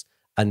 years.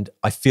 And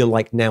I feel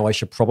like now I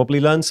should probably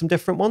learn some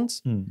different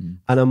ones. Mm-hmm.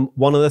 And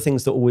one of the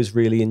things that always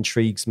really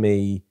intrigues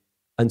me,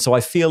 and so I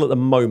feel at the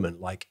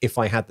moment, like if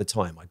I had the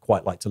time, I'd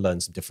quite like to learn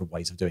some different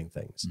ways of doing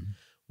things. Mm-hmm.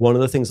 One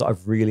of the things that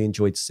I've really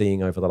enjoyed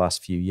seeing over the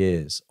last few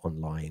years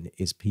online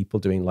is people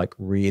doing like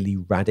really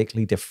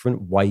radically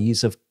different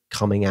ways of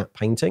coming at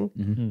painting.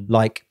 Mm-hmm.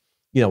 Like,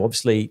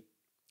 obviously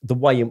the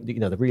way,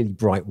 the really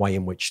bright way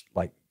in which,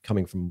 like,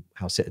 coming from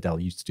how Citadel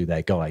used to do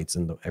their guides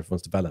and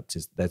everyone's developed,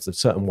 is there's a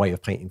certain way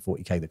of painting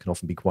 40k that can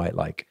often be quite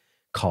like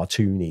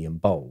cartoony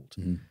and bold.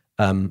 Mm-hmm.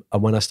 And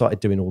when I started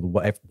doing all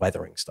the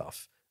weathering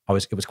stuff,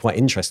 it was quite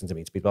interesting to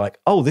me to be like,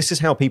 oh, this is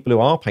how people who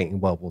are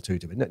painting World War II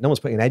do it. No one's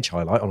putting an edge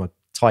highlight on a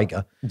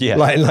tiger. Yeah,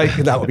 like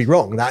that would be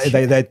wrong.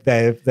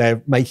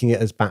 They're making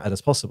it as battered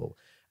as possible.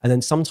 And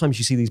then sometimes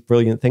you see these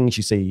brilliant things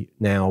you see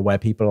now where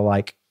people are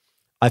like,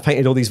 I've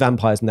painted all these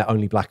vampires and they're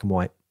only black and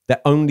white.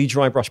 They're only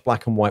dry brush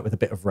black and white with a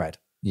bit of red.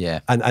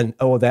 Yeah.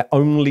 Or they're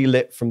only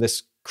lit from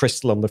this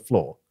crystal on the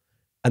floor.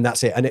 And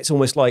that's it. And it's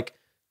almost like,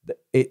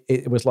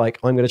 it was like,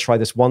 I'm going to try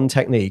this one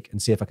technique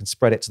and see if I can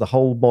spread it to the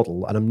whole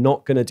model. And I'm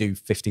not going to do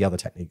 50 other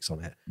techniques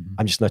on it. Mm-hmm.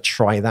 I'm just going to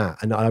try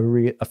that. And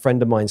a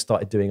friend of mine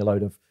started doing a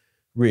load of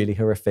really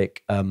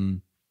horrific Adeptus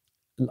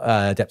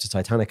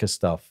Titanicus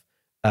stuff.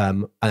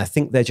 And I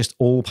think they're just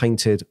all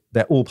painted.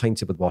 They're all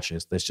painted with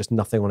washes. There's just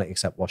nothing on it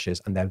except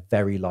washes. And they're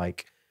very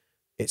like,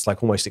 it's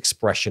like almost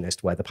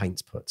expressionist where the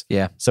paint's put.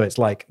 Yeah. So it's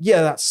like,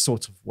 that's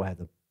sort of where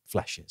the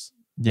flesh is.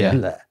 Yeah.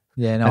 Bleh.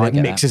 Yeah. No, and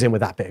it mixes in with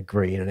that bit of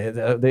green,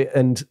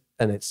 and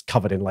it's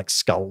covered in like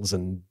skulls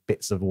and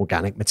bits of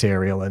organic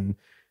material. And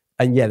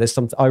there's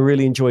something I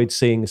really enjoyed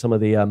seeing some of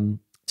the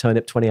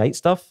Turnip 28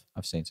 stuff.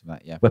 I've seen some of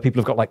that, yeah. Where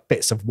people have got like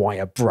bits of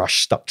wire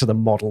brush stuck to the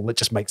model that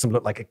just makes them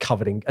look like a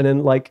covered in. And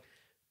then like,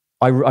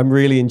 I'm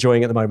really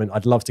enjoying it at the moment.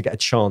 I'd love to get a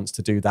chance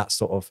to do that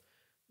sort of,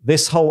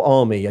 this whole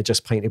army are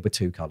just painted with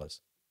 2 colors.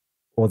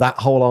 Or that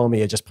whole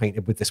army are just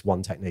painted with this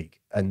one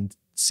technique, and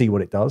see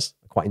what it does.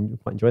 Quite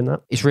enjoying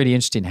that. It's really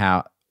interesting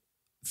how,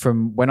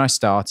 from when I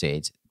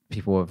started,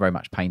 people were very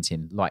much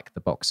painting like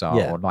the box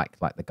art or like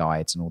the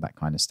guides and all that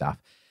kind of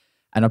stuff.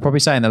 And I'd probably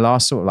say in the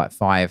last sort of like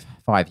five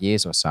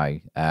years or so,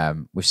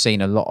 we've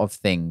seen a lot of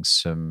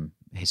things from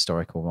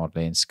historical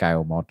modeling,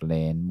 scale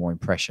modeling, more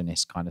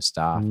impressionist kind of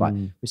stuff. Like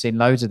we've seen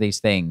loads of these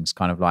things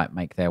kind of like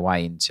make their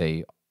way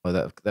into, or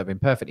that have been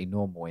perfectly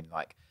normal in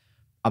like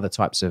other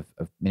types of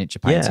miniature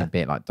painting, be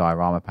it like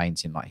diorama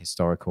painting, like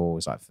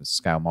historicals, like for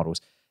scale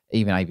models,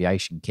 even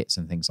aviation kits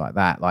and things like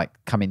that, like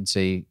come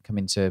into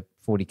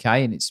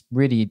 40k. And it's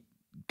really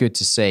good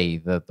to see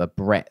the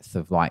breadth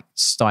of like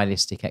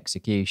stylistic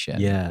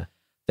execution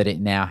that it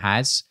now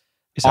has.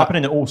 It's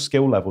happening at all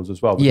skill levels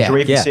as well.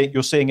 Because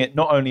you're seeing it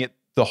not only at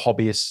the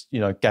hobbyist,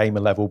 gamer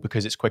level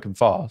because it's quick and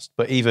fast,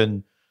 but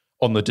even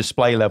on the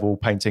display level,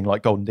 painting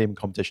like Golden Demon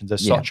competitions,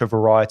 there's such a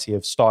variety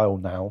of style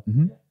now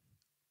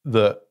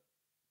that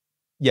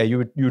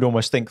you would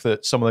almost think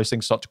that some of those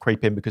things start to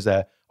creep in because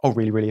they're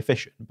really, really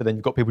efficient. But then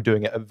you've got people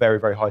doing it at a very,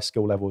 very high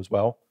skill level as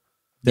well.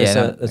 There's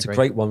a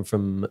great one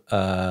from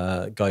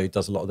a guy who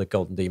does a lot of the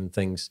Golden Demon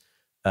things.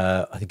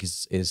 I think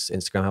his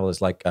Instagram handle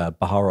is like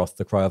Baharoth,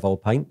 the Cry of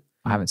Old Paint.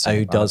 I haven't seen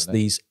who does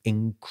these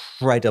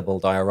incredible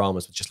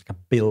dioramas with just like 1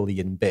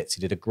 billion bits.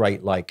 He did a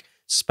great like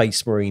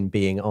Space Marine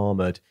being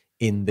armored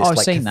in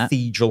this like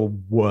cathedral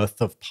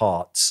worth of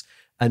parts.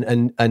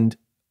 And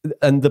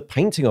the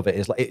painting of it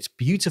is like, it's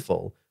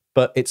beautiful,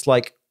 but it's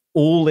like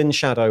all in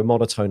shadow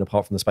monotone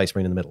apart from the Space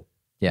Marine in the middle.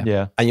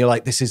 Yeah. And you're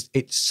like,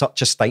 it's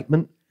such a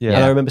statement. Yeah.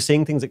 And I remember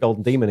seeing things at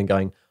Golden Demon and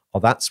going, oh,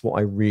 that's what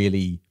I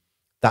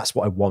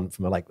want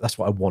from that's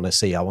what I want to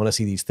see. I want to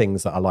see these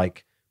things that are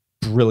like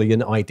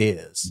brilliant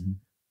ideas.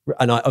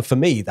 And for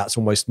me, that's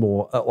almost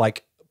more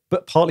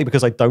but partly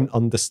because I don't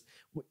understand.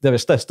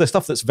 There's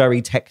stuff that's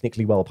very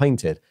technically well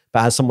painted,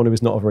 but as someone who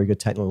is not a very good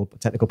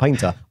technical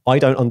painter, I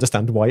don't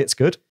understand why it's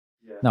good.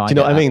 No, do you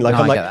know what I mean?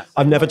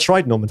 I've never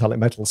tried non-metallic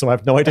metal, so I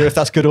have no idea if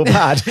that's good or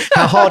bad.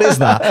 How hard is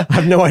that? I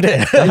have no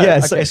idea.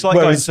 So it's like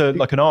going to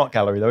like an art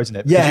gallery, though, isn't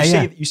it?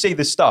 Because you see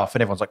this stuff,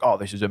 and everyone's like, "Oh,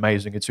 this is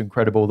amazing! It's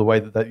incredible the way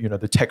that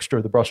the texture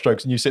of the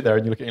brushstrokes." And you sit there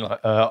and you're looking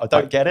like, "I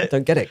don't get it. I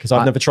don't get it because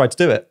I've never tried to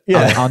do it."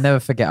 Yeah, I'll never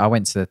forget. I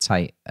went to the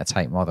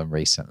Tate Modern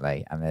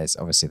recently, and there's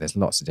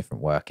lots of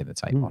different work in the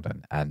Tate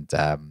Modern, and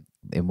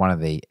in one of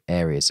the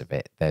areas of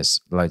it,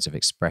 there's loads of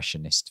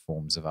expressionist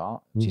forms of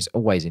art, which is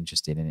always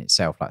interesting in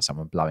itself, like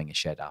someone blowing a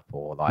shed up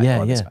or like,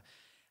 and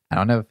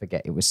I'll never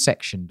forget, it was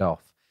sectioned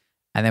off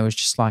and there was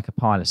just like a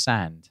pile of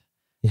sand.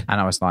 Yeah. And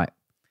I was like,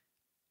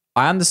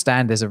 I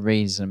understand there's a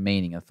reason,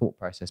 meaning, a thought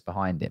process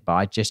behind it, but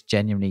I just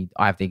genuinely,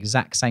 I have the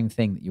exact same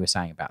thing that you were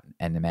saying about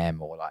NMM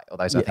or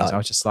those other things. I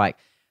was just like,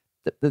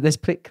 there's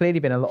clearly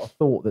been a lot of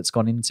thought that's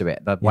gone into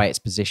it, the way it's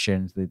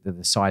positioned,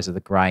 the size of the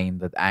grain,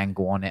 the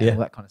angle on it, and all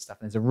that kind of stuff.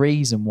 And there's a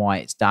reason why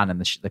it's done,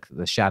 and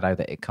the shadow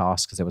that it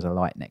casts because there was a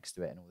light next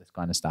to it and all this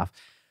kind of stuff.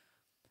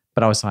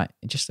 But I was like,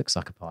 it just looks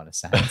like a pile of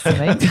sand to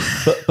me.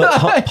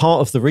 but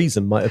part of the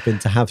reason might have been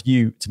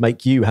to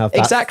make you have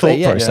that thought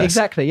process.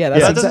 Exactly. Yeah,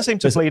 that doesn't seem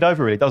to bleed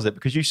over, really, does it?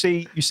 Because you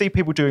see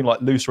people doing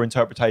like looser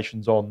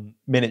interpretations on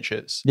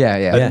miniatures.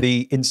 And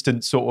the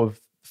instant sort of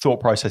thought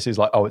process is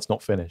like, oh, it's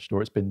not finished, or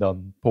it's been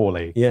done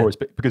poorly, or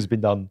because it's been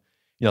done,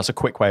 it's a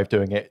quick way of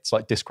doing it. It's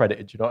like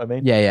discredited. Do you know what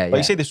I mean?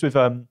 You see this with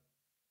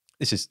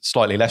this is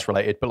slightly less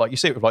related, but like you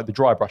see it with like the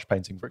dry brush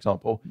painting, for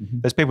example.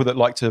 There's people that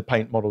like to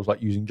paint models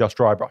like using just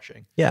dry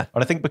brushing. And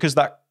I think because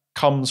that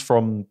comes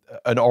from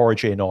an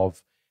origin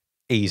of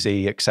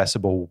easy,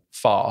 accessible,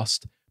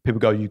 fast, people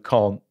go, you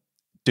can't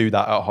do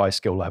that at a high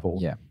skill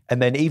level.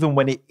 And then even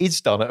when it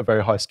is done at a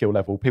very high skill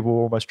level, people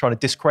are almost trying to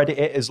discredit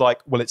it as like,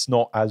 well, it's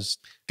not as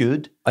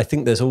good. I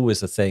think there's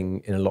always a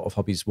thing in a lot of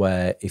hobbies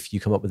where if you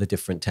come up with a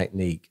different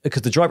technique,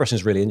 because the dry brushing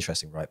is really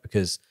interesting, right?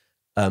 Because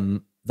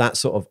that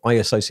sort of, I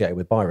associate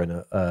with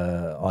Byron,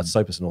 Arts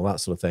Opus and all that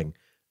sort of thing,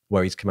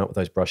 where he's come out with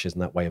those brushes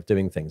and that way of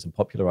doing things and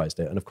popularized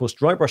it. And of course,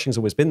 dry brushing's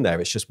always been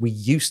there. It's just we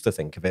used to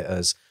think of it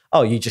as,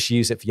 oh, you just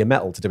use it for your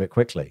metal to do it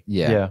quickly.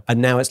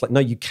 And now it's like, no,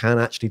 you can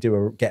actually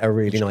get a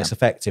really nice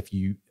effect if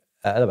you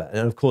elevate.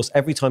 And of course,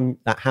 every time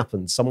that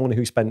happens, someone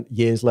who spent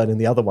years learning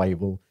the other way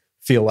will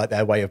feel like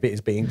their way of it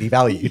is being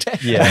devalued.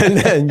 And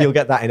then you'll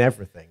get that in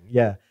everything.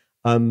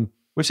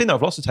 We've seen that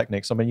with lots of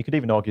techniques. I mean, you could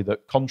even argue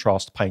that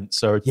contrast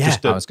paints are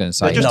just I was going to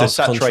say, they're just a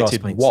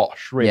saturated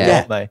wash, really,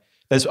 aren't they?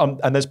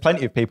 There's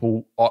plenty of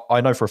people,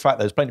 I know for a fact,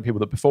 there's plenty of people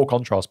that before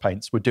contrast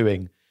paints were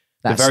doing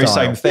the very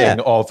same thing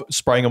of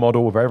spraying a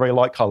model with very, very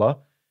light color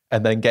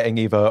and then getting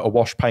either a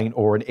wash paint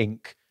or an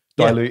ink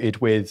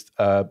diluted with,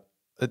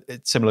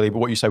 similarly, but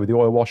what you say with the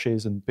oil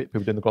washes and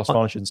people doing the gloss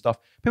varnishes and stuff,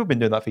 people have been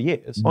doing that for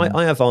years.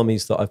 I have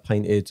armies that I've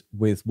painted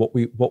with what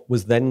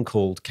was then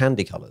called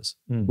candy colors,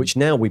 which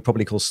now we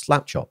probably call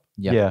slap chop.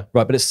 Right,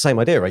 but it's the same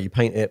idea, right? You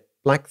paint it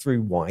black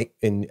through white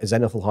in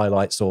zenithal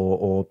highlights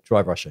or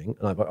dry brushing.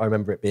 And I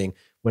remember it being,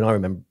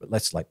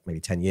 let's like maybe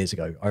 10 years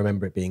ago, I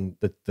remember it being,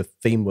 the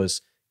theme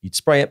was you'd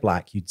spray it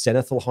black, you'd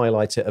zenithal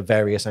highlight it at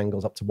various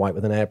angles up to white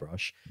with an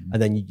airbrush, and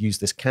then you'd use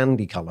this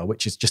candy color,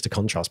 which is just a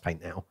contrast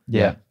paint now,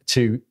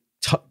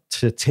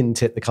 to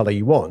tint it the color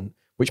you want,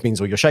 which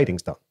means all your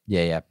shading's done.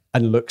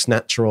 And looks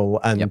natural,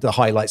 and the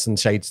highlights and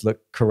shades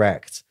look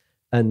correct.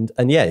 And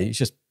it's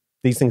just,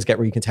 these things get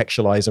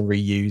recontextualized and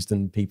reused,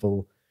 and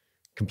people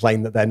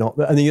complain that they're not.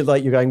 And then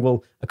you're going,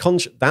 well,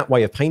 that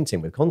way of painting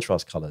with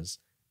contrast colors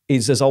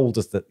is as old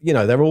as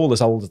they're all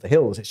as old as the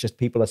hills. It's just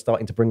people are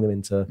starting to bring them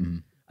into,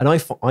 and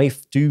I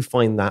do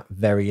find that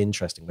very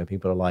interesting when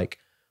people are like,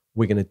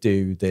 we're going to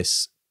do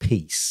this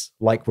piece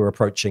like we're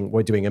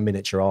doing a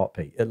miniature art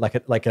piece,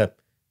 like a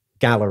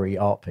gallery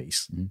art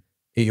piece.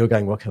 You're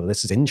going, well, okay, well,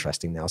 this is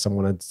interesting now.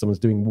 Someone's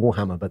doing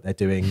Warhammer, but they're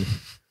doing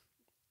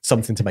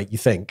something to make you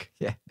think.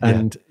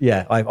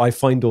 I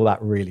find all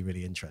that really,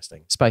 really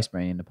interesting. Space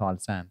Marine in a pile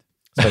of sand.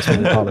 Space Marine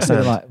in a pile of sand.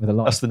 with a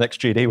light. That's the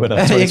next GD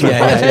winner.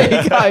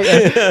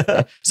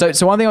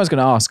 So one thing I was going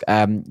to ask,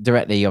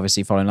 directly,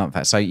 obviously following up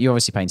that, so you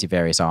obviously painted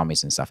various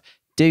armies and stuff.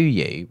 Do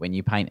you, when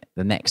you paint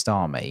the next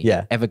army,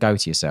 ever go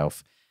to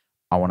yourself,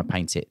 I want to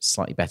paint it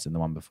slightly better than the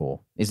one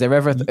before? Is there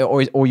ever,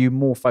 or are you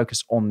more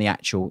focused on the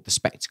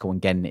spectacle and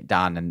getting it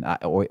done, and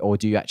or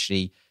do you go, do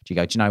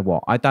you know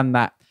what, I've done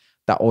that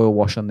oil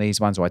wash on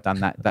these ones, or I've done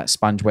that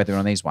sponge weathering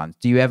on these ones?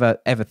 Do you ever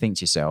think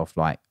to yourself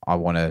like, I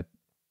want to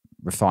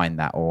refine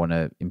that or want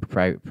to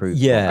improve?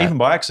 Even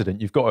by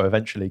accident, you've got to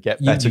eventually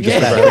get better. You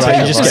get better, right?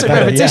 You just get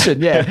better.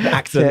 Repetition,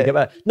 accidentally get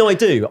better. No, I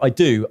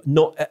do.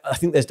 Not. I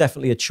think there's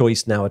definitely a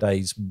choice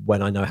nowadays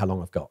when I know how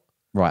long I've got.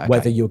 Right.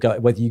 Okay.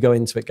 Whether you go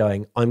into it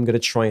going, I'm going to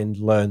try and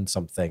learn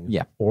something,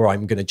 or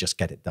I'm going to just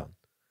get it done.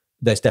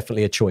 there's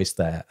definitely a choice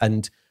there.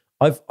 And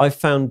I've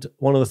found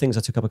one of the things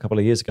I took up a couple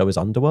of years ago was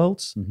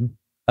Underworlds,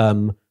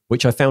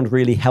 which I found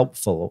really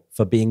helpful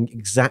for being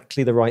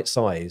exactly the right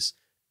size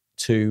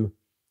to...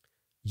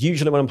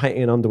 Usually when I'm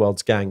painting an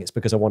Underworlds gang, it's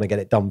because I want to get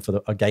it done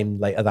for a game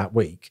later that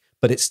week,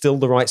 but it's still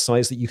the right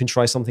size that you can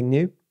try something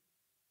new.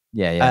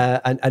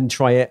 And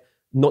try it,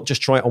 not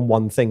just try it on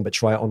one thing, but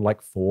try it on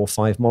like 4 or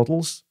 5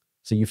 models.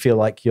 So you feel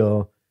like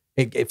for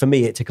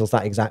me, it tickles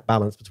that exact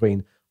balance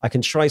between I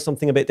can try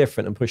something a bit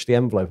different and push the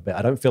envelope a bit.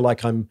 I don't feel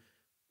like I'm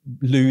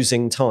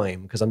losing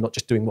time because I'm not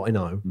just doing what I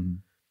know,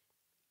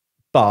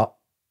 but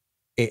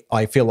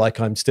I feel like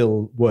I'm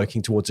still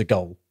working towards a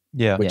goal.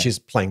 Which is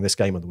playing this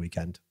game on the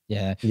weekend.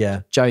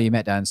 Joe, you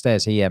met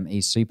downstairs.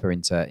 He's super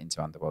into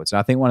Underworlds, and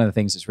I think one of the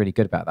things that's really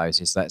good about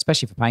those is that,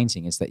 especially for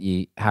painting, is that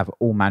you have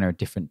all manner of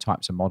different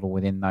types of model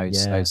within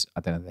those. I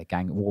don't know, they're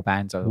gang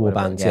warbands.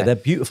 Warbands, they're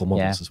beautiful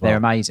models as well. They're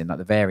amazing, like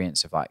the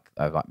variants of like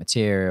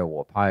material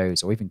or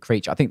pose or even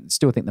creature. I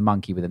still think the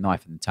monkey with the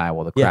knife in the tail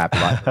or the crab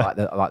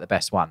are like the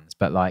best ones.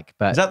 But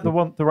is that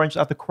the range that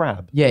had the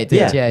crab? Yeah, it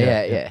did.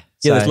 Yeah.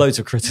 So, there's loads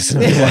of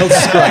criticism.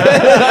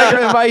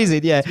 They're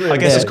amazing. Yeah, I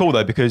guess it's cool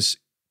though because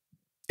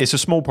it's a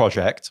small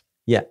project.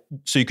 Yeah.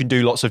 So you can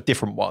do lots of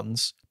different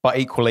ones, but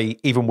equally,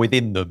 even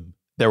within them,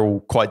 they're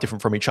all quite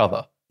different from each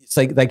other.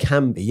 So they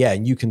can be,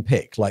 and you can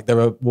pick. Like there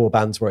are war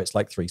bands where it's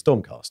like 3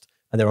 Stormcast,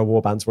 and there are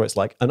war bands where it's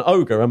like an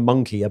ogre, a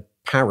monkey, a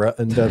parrot,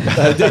 and a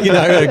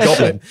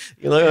goblin.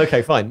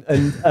 Okay, fine.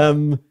 And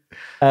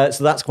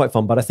so that's quite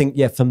fun. But I think,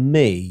 for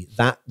me,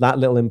 that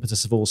little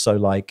impetus of also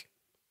like,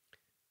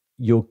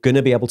 you're going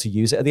to be able to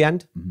use it at the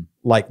end.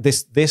 Like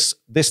this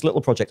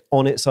little project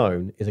on its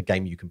own is a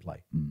game you can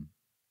play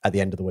at the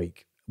end of the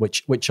week,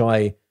 which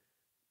I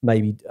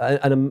maybe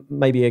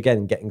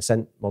again, getting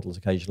sent models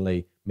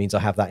occasionally means I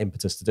have that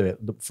impetus to do it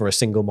for a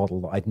single model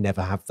that I'd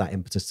never have that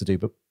impetus to do,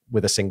 but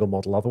with a single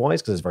model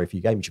otherwise, because there's very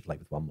few games you play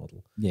with one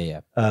model.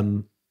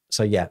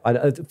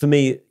 For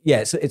me,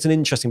 it's an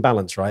interesting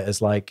balance, right?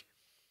 As like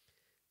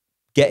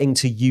getting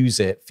to use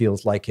it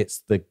feels like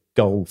it's the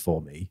goal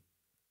for me,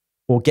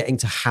 or getting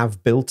to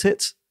have built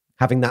it,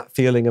 having that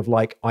feeling of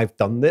like, I've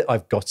done it,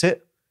 I've got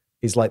it,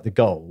 is like the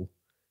goal.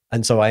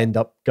 And so I end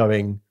up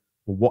going,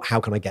 well, how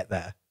can I get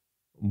there?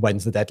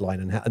 When's the deadline?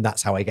 And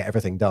that's how I get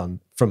everything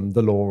done from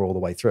the lore all the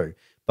way through.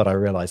 But I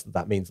realize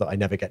that means that I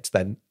never get to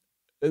then,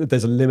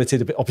 there's a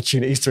limited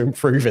opportunities to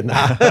improve in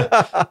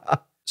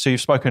that. So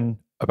you've spoken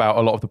about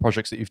a lot of the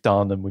projects that you've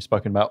done, and we've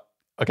spoken about,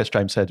 I guess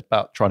James said,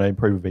 about trying to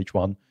improve each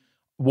one.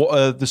 What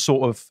are the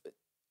sort of,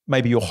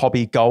 maybe your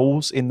hobby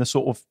goals in the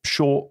sort of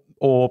short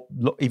or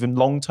even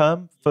long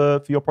term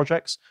for your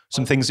projects?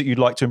 Some things that you'd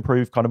like to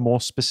improve kind of more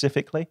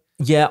specifically?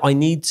 Yeah, I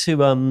need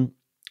to,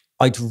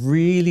 I'd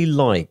really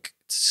like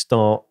to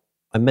start,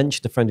 I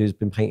mentioned a friend who's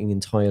been painting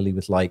entirely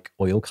with like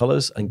oil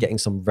colors and getting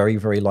some very,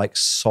 very like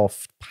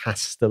soft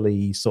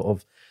pastel-y sort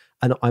of,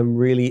 and I'm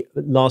really,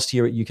 last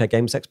year at UK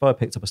Games Expo, I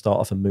picked up a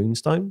starter for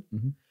Moonstone.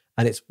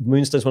 And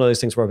Moonstone's one of those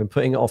things where I've been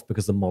putting it off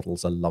because the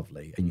models are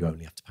lovely and you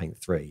only have to paint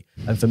 3.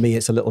 And for me,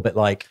 it's a little bit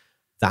like,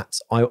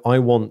 I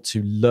want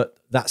to learn.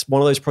 That's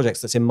one of those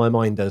projects that's in my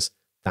mind as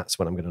that's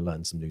when I'm going to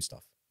learn some new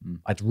stuff.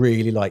 I'd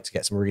really like to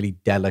get some really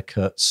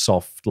delicate,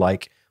 soft,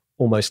 like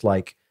almost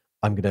like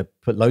I'm going to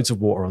put loads of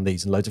water on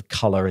these and loads of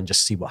color and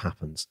just see what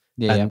happens.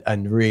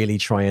 And really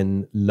try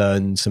and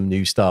learn some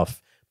new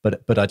stuff.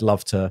 But I'd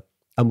love to.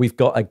 And we've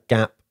got a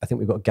gap. I think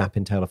we've got a gap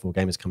in Tale of Four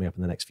Gamers coming up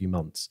in the next few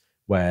months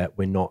where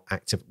we're not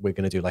active. We're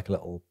going to do like a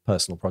little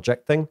personal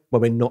project thing where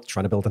we're not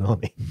trying to build an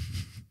army.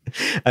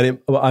 And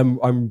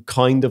I'm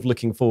kind of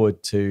looking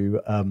forward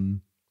to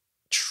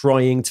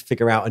trying to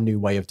figure out a new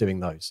way of doing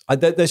those.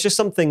 There's just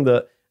something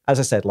that, as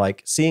I said,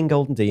 like seeing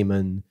Golden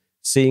Demon,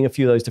 seeing a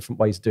few of those different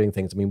ways of doing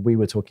things. I mean, we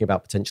were talking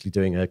about potentially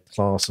doing a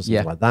class or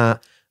something like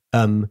that.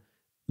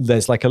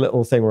 There's like a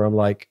little thing where I'm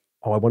like,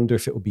 I wonder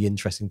if it would be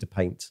interesting to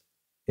paint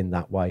in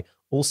that way.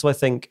 Also, I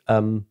think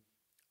I'm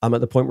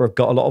at the point where I've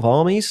got a lot of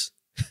armies,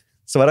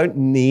 so I don't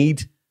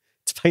need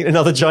to paint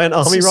another giant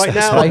army right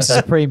now. Space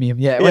is premium,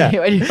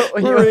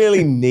 when you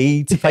really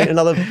need to paint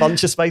another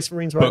bunch of Space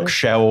Marines right now.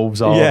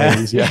 Bookshelves,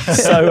 armies,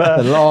 So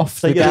the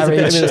loft, the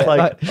garage. It's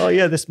like,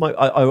 this might.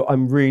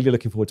 I'm really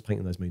looking forward to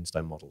painting those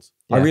Moonstone models.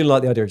 I really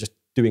like the idea of just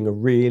doing a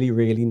really,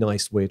 really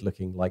nice, weird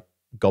looking like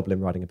goblin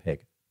riding a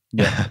pig.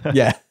 It's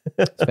fair.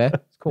 It's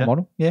a cool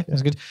model.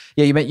 It's good.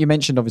 You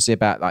mentioned obviously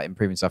about like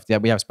improving stuff.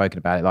 We have spoken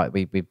about it. Like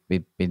we've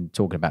been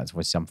talking about it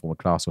for some form of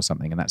class or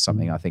something, and that's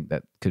something I think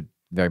that could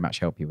very much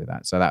help you with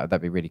that. So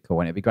that'd be really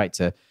cool, and it'd be great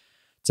to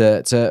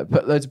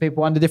put loads of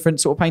people under different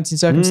sort of painting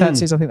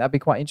circumstances. I think that'd be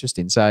quite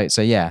interesting. So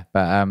yeah,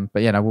 but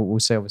we'll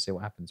see obviously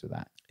what happens with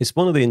that. It's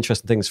one of the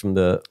interesting things from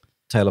the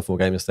Tale of Four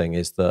Gamers thing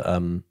is that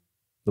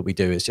that we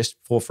do is just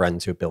for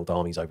friends who build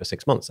armies over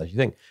 6 months, as you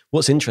think.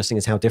 What's interesting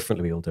is how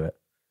differently we all do it.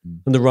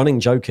 And the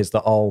running joke is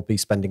that I'll be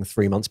spending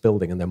 3 months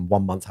building and then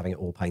 1 month having it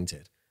all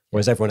painted.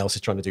 Whereas everyone else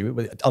is trying to do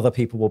it. Other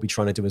people will be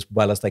trying to do as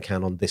well as they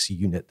can on this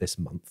unit this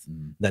month,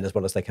 then as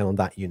well as they can on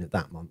that unit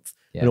that month.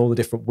 And all the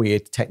different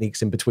weird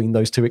techniques in between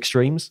those two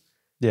extremes.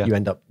 You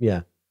end up,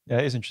 Yeah,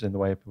 it is interesting the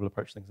way people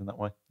approach things in that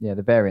way. Yeah,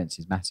 the variance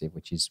is massive,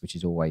 which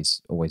is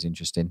always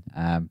interesting.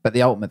 But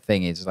the ultimate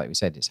thing is, like we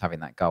said, it's having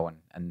that goal,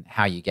 and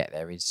how you get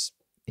there it's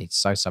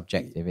so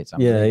subjective. It's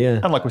yeah.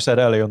 And like we said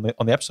earlier on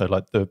the episode,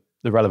 like the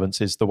relevance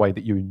is the way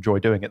that you enjoy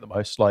doing it the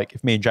most. Like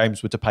if me and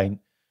James were to paint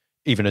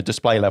even a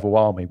display level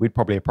army, we'd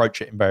probably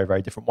approach it in very,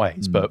 very different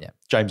ways. But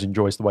James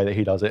enjoys the way that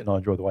he does it, and I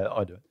enjoy the way that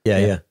I do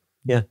it.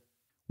 Yeah.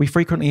 We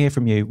frequently hear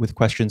from you with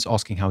questions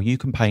asking how you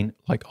can paint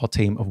like our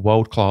team of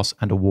world-class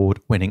and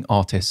award-winning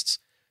artists.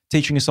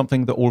 Teaching is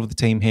something that all of the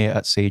team here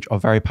at Siege are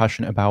very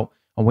passionate about,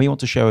 and we want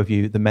to share with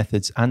you the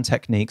methods and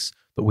techniques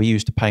that we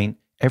use to paint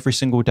every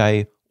single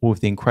day all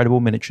of the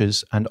incredible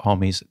miniatures and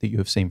armies that you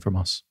have seen from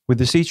us. With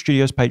the Siege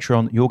Studios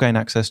Patreon, you'll gain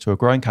access to a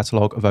growing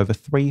catalogue of over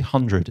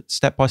 300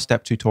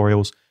 step-by-step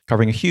tutorials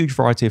covering a huge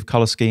variety of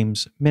colour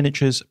schemes,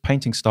 miniatures,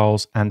 painting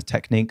styles, and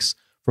techniques,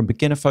 from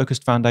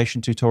beginner-focused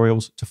foundation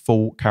tutorials to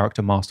full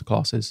character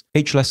masterclasses.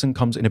 Each lesson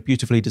comes in a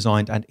beautifully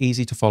designed and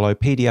easy-to-follow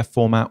PDF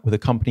format with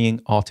accompanying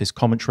artist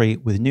commentary,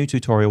 with new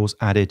tutorials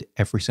added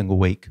every single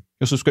week.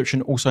 Your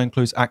subscription also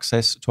includes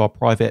access to our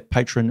private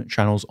Patreon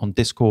channels on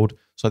Discord,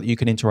 so that you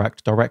can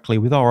interact directly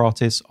with our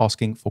artists,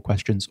 asking for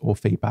questions or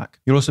feedback.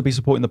 You'll also be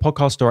supporting the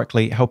podcast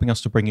directly, helping us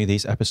to bring you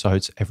these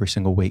episodes every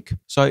single week.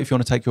 So if you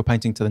want to take your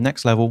painting to the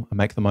next level and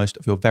make the most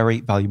of your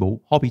very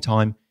valuable hobby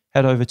time,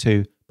 head over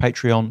to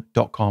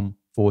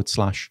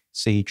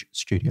patreon.com/Siege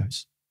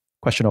Studios.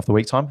 Question of the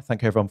week time.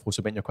 Thank you everyone for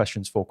submitting your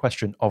questions for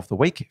question of the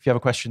week. If you have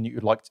a question that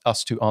you'd like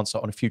us to answer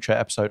on a future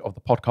episode of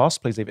the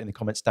podcast, please leave it in the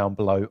comments down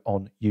below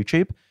on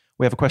YouTube.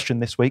 We have a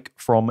question this week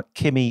from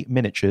Kimmy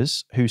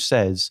Miniatures, who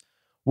says,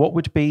 what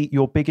would be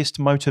your biggest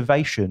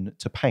motivation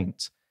to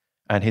paint?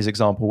 And his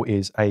example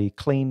is a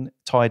clean,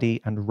 tidy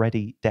and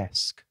ready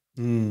desk.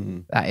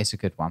 That is a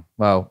good one.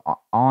 Well,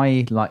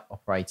 I like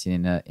operating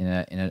in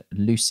a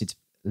lucid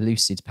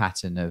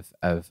pattern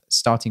of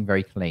starting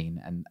very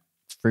clean, and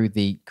through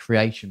the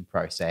creation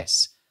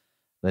process,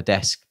 the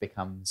desk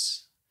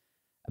becomes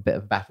a bit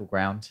of a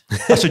battleground.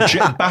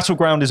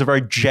 Battleground is a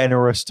very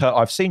generous term.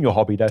 I've seen your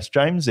hobby desk,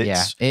 James.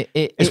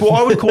 It's what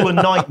I would call a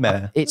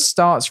nightmare. It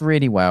starts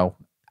really well,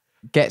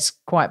 gets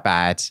quite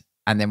bad,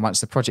 and then once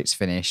the project's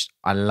finished,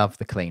 I love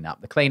the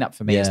cleanup. The cleanup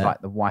for me is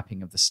like the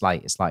wiping of the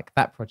slate. It's like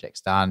that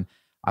project's done.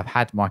 I've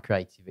had my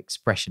creative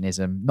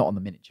expressionism, not on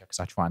the miniature because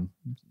I try and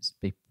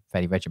be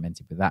fairly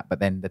regimented with that, but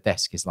then the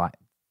desk is like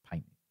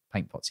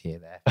paint pots here,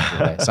 there,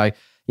 everywhere. So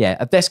yeah,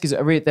 a desk is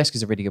a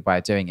really good way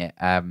of doing it.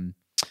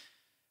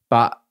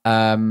 But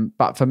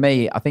for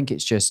me, I think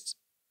it's just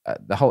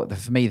for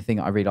me, the thing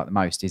that I really like the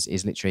most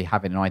is literally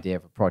having an idea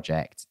of a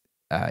project,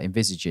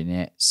 envisaging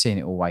it, seeing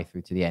it all the way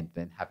through to the end,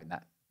 then having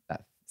that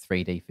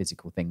 3D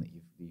physical thing that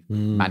you've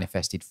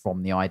manifested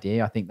from the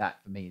idea. I think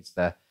that for me is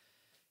the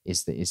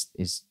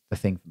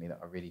thing for me that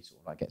I really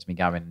sort of like gets me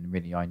going and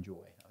really I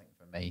enjoy. I think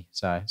for me.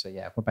 So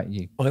yeah. What about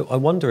you? I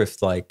wonder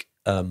if like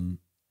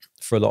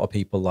for a lot of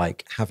people,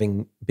 like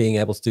being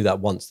able to do that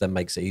once then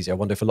makes it easier. I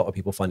wonder if a lot of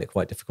people find it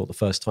quite difficult the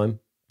first time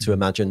to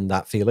imagine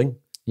that feeling.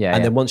 Yeah.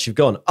 And then once you've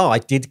gone, I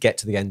did get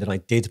to the end and I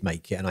did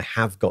make it and I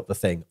have got the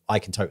thing, I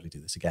can totally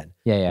do this again.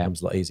 Yeah. It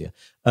becomes a lot easier.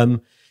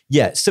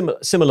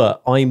 Similar.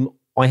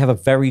 I have a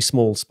very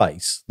small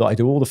space that I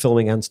do all the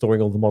filming and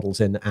storing all the models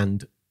in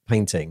and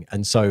painting.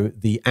 And so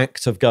the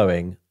act of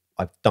going,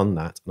 I've done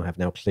that and I have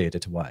now cleared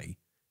it away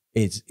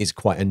is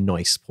quite a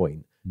nice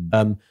point.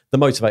 The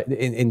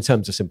in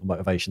terms of simple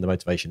motivation, the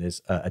motivation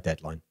is a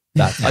deadline.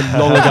 That I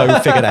long ago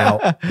figured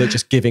out that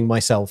just giving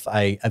myself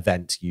a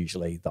event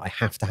usually that I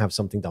have to have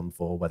something done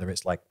for, whether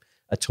it's like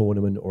a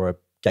tournament or a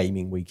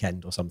gaming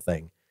weekend or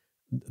something,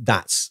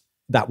 that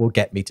will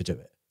get me to do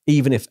it.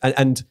 Even if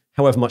and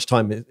however much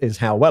time is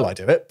how well I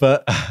do it,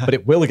 but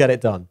it will get it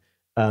done.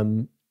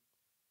 And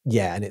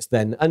it's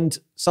then, and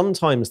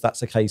sometimes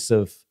that's a case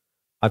of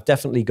I've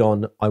definitely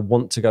gone, I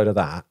want to go to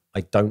that.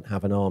 I don't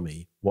have an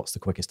army. What's the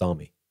quickest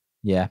army?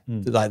 Yeah.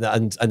 Like that,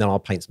 and then I'll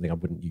paint something I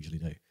wouldn't usually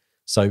do.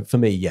 So for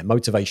me,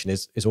 motivation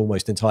is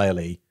almost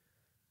entirely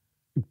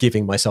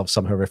giving myself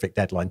some horrific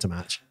deadline to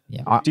match.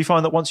 Yeah. Do you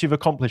find that once you've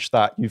accomplished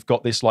that, you've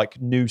got this like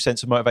new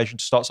sense of motivation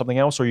to start something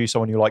else, or are you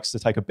someone who likes to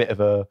take a bit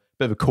of a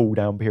cool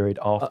down period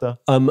after?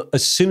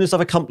 As soon as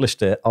I've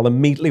accomplished it, I'll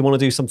immediately want to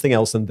do something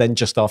else, and then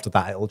just after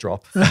that, it'll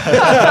drop.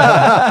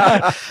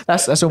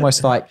 That's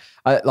almost like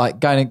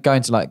going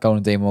to like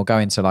Golden Demon or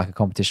going to like a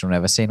competition or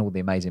whatever, seeing all the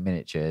amazing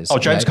miniatures. Oh,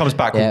 James comes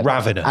back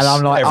ravenous, and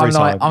I'm like, every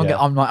time.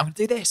 I'm going to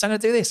do this. I'm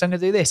going to do this. I'm going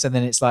to do this, and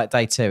then it's like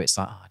day 2. It's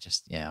like,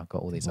 I've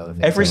got all these other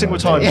things. Every single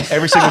time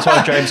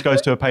James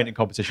goes to a painting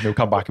competition, he'll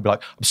come back and be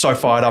like, I'm so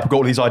fired up. I've got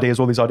all these ideas.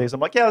 I'm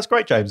like, yeah, that's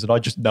great, James. And I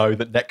just know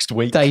that next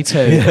week, day 2,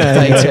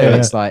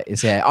 it's like,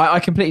 I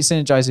completely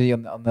synergize with you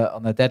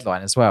on the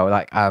deadline as well.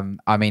 Like,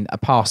 I mean, a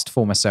past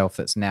former self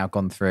that's now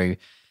gone through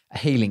a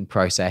healing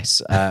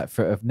process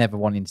of never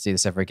wanting to do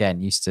this ever again.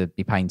 Used to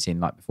be painting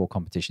like before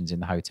competitions in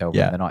the hotel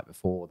room the night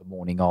before, the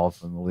morning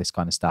of, and all this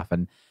kind of stuff.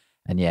 And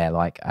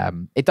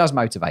it does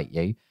motivate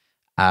you.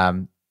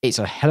 it's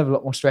a hell of a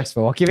lot more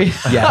stressful. I'll give you,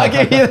 I'll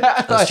give you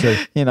that. That's true.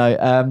 You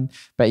know,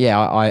 but yeah,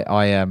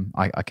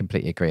 I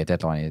completely agree. A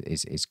deadline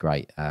is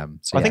great.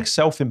 So I think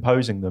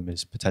self-imposing them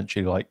is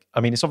potentially like,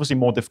 I mean, it's obviously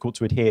more difficult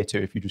to adhere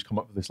to if you just come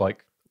up with this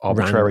like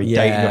arbitrary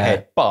date in your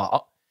head.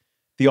 But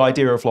the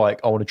idea of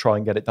like, I want to try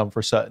and get it done for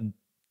a certain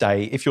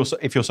day. If you're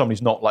somebody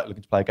who's not like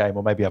looking to play a game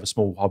or maybe have a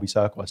small hobby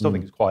circle, I still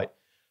think it's quite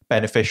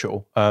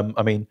beneficial.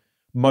 I mean,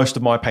 most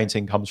of my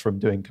painting comes from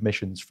doing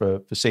commissions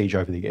for Siege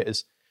over the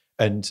years,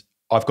 and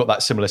I've got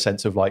that similar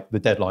sense of like the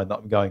deadline that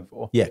I'm going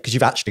for. Yeah, because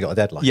you've actually got a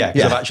deadline. Yeah,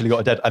 because I've actually got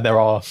a deadline, and there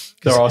are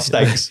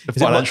stakes,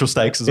 financial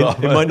stakes as well.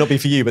 It might not be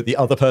for you, but the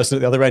other person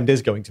at the other end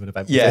is going to an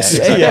event. Yeah,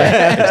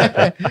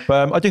 exactly.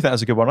 But I do think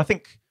that's a good one. I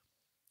think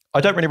I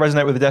don't really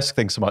resonate with the desk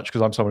thing so much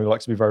because I'm someone who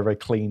likes to be very, very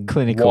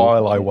clinical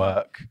while I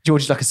work.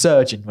 George is like a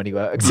surgeon when he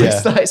works. Yeah.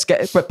 It's like,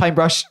 get a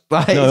paintbrush.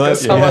 Like,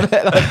 and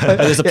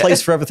there's a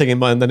place for everything in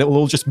mind. Then it will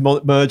all just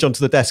merge onto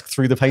the desk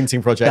through the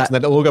painting project, and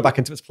then it'll all go back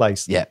into its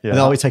place. Yeah. And then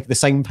I'll be taking the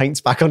same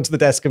paints back onto the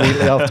desk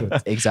immediately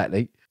afterwards.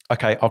 Exactly.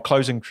 Okay, our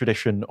closing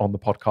tradition on the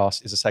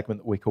podcast is a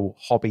segment that we call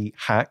Hobby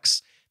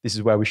Hacks. This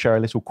is where we share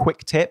a little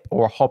quick tip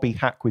or a hobby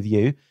hack with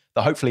you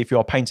that hopefully if you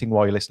are painting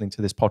while you're listening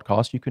to this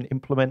podcast, you can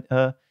implement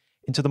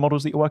into the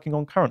models that you're working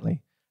on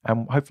currently.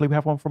 And hopefully we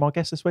have one from our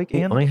guest this week,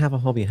 Ian. I have a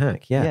hobby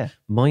hack, yeah.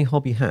 My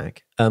hobby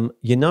hack,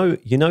 you know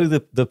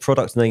the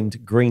product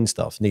named Green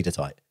Stuff,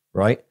 Neatatite,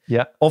 right?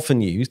 Yeah.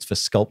 Often used for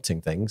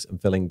sculpting things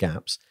and filling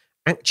gaps.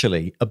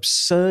 Actually,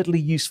 absurdly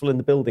useful in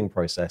the building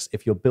process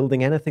if you're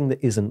building anything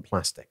that isn't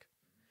plastic.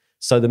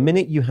 So the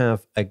minute you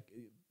have a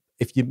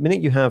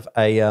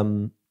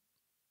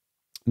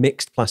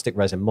mixed plastic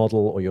resin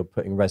model, or you're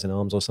putting resin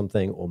arms or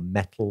something, or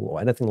metal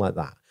or anything like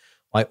that,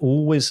 I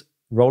always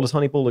roll a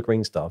tiny ball of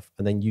green stuff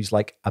and then use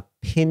like a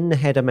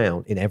pinhead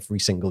amount in every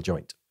single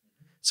joint.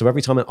 So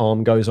every time an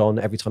arm goes on,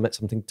 every time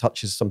something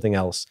touches something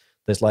else,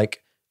 there's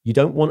like, you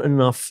don't want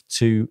enough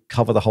to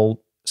cover the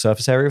whole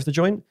surface area of the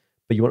joint,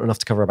 but you want enough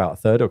to cover about a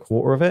third or a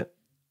quarter of it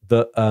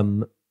that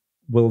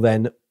will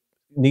then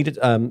need it.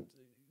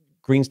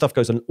 Green stuff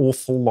goes an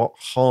awful lot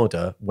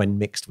harder when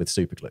mixed with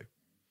super glue.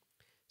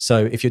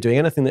 So if you're doing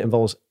anything that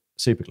involves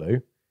super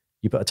glue,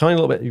 you put a tiny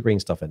little bit of green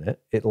stuff in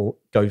it, it'll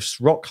go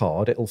rock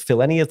hard, it'll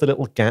fill any of the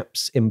little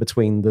gaps in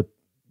between the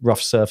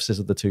rough surfaces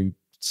of the two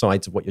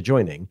sides of what you're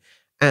joining,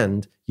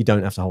 and you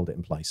don't have to hold it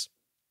in place.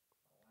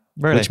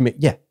 Really?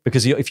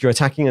 Because if you're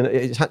attaching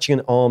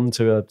an arm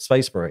to a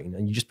Space Marine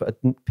and you just put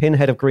a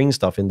pinhead of green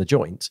stuff in the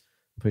joint,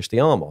 push the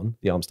arm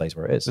stays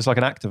where it is. It's like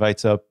an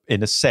activator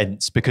in a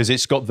sense because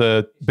it's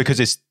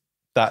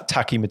that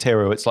tacky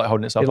material, it's like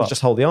holding itself up. It'll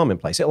just hold the arm in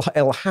place.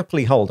 It'll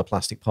happily hold a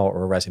plastic part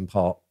or a resin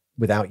part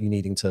without you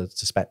needing to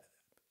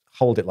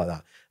hold it like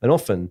that. And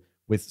often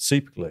with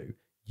super glue,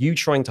 you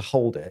trying to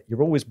hold it,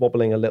 you're always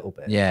wobbling a little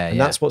bit. And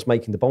that's what's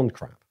making the bond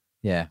crap.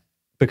 Yeah.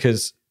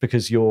 Because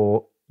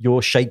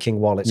you're shaking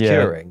while it's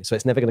curing. So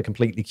it's never going to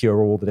completely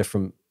cure all the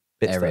different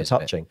bits that are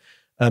touching.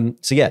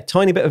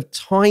 Tiny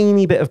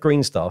bit of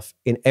green stuff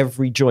in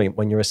every joint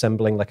when you're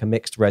assembling like a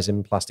mixed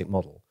resin plastic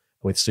model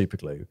with super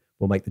glue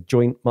will make the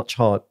joint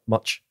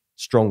much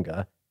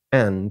stronger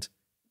and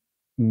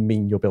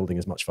mean your building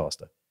is much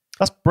faster.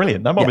 That's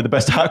brilliant. That might be the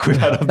best hack we've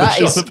had on the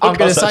show. I'm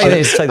going to say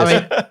this. I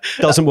mean,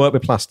 doesn't work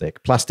with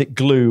plastic. Plastic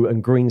glue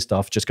and green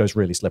stuff just goes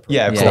really slippery.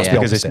 Yeah, of course,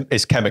 because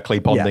it's chemically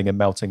bonding and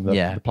melting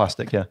the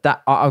plastic. Yeah,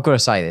 I've got to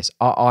say this.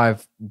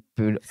 I've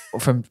been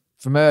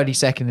from early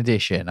second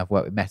edition. I've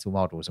worked with metal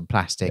models and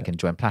plastic and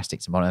joined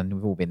plastics and model, and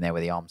we've all been there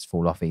where the arms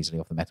fall off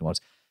easily off the metal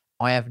models.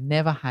 I have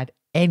never had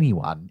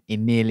anyone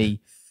in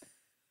nearly.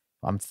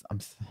 I'm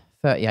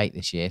 38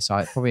 this year,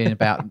 so probably in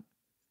about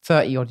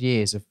 30 odd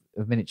years of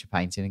miniature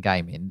painting and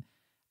gaming,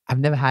 I've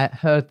never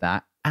heard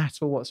that at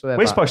all whatsoever.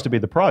 We're supposed to be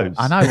the pros.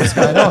 I know what's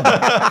going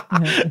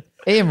on.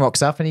 Ian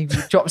rocks up and he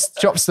drops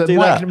the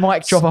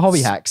mic drop a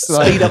hobby hacks.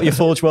 Speed up your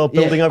Forge World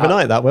building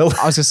overnight, that will.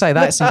 I was going to say,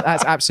 that's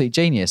absolutely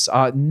genius.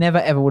 I never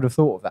ever would have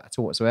thought of that at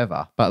all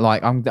whatsoever. But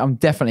like, I'm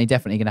definitely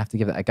going to have to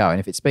give that a go. And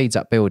if it speeds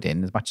up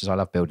building, as much as I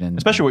love building.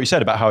 Especially what you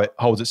said about how it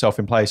holds itself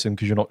in place and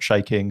because you're not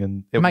shaking.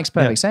 And it makes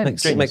perfect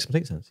sense. It makes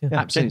complete sense. Yeah.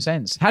 Absolute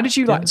sense. How did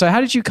you how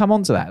did you come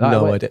onto that? Like,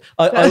 no idea.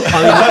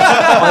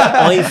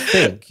 I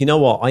think, you know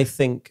what? I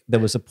think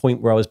there was a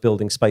point where I was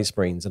building Space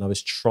Marines and I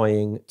was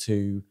trying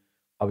to,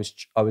 I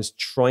think I was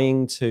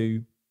trying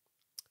to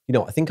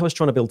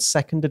build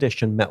second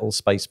edition metal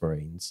Space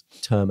Marines,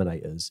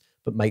 Terminators,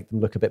 but make them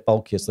look a bit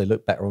bulkier so they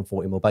look better on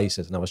 40mm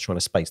bases. And I was trying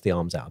to space the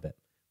arms out a bit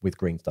with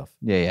green stuff.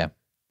 Yeah.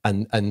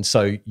 And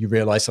so you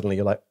realize suddenly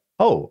you're like,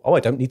 oh, I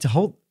don't need to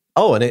hold.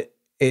 Oh, and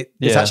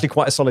it's actually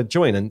quite a solid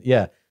joint. And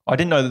I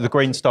didn't know that the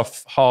green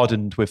stuff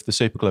hardened with the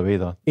super glue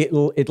either.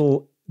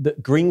 The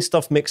green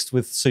stuff mixed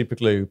with super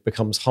glue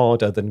becomes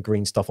harder than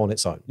green stuff on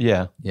its own.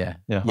 Yeah. I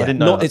didn't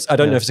know. I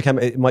don't know if it's a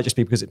chemical. It might just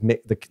be because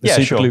the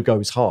super glue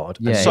goes hard.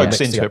 And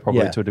soaks into it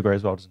probably to a degree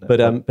as well, doesn't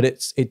it? But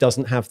it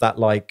doesn't have that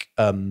like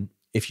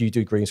if you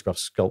do green stuff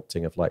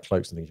sculpting of like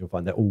cloaks and things, you'll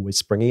find they're always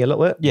springy a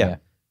little bit. Yeah.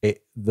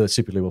 The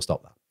super glue will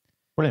stop that.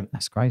 Brilliant.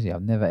 That's crazy.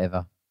 I've never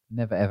ever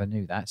Never ever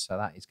knew that, so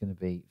that is going to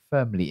be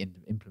firmly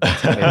implemented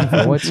moving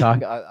forward. So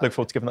I look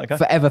forward to giving that a go.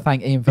 Forever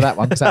thank Ian for that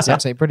one, because that's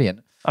absolutely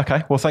brilliant.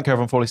 Okay, well, thank you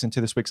everyone for listening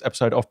to this week's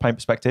episode of Paint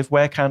Perspective.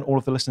 Where can all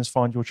of the listeners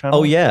find your channel?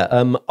 Oh yeah,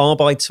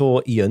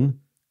 Arbitor Ian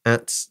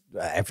at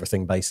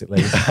everything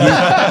basically.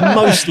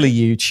 Mostly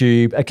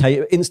YouTube,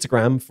 okay,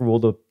 Instagram for all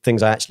the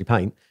things I actually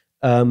paint,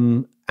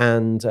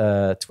 and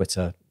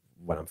Twitter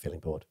when I'm feeling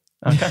bored.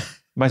 Okay.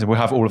 Amazing. We'll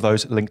have all of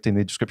those linked in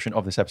the description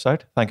of this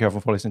episode. Thank you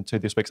everyone for listening to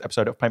this week's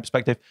episode of Paint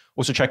Perspective.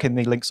 Also check in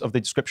the links of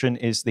the description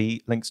is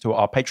the links to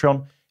our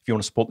Patreon. If you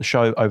want to support the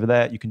show over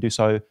there, you can do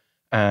so.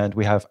 And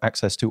we have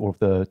access to all of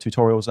the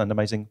tutorials and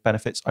amazing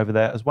benefits over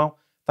there as well.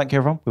 Thank you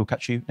everyone. We'll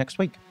catch you next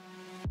week.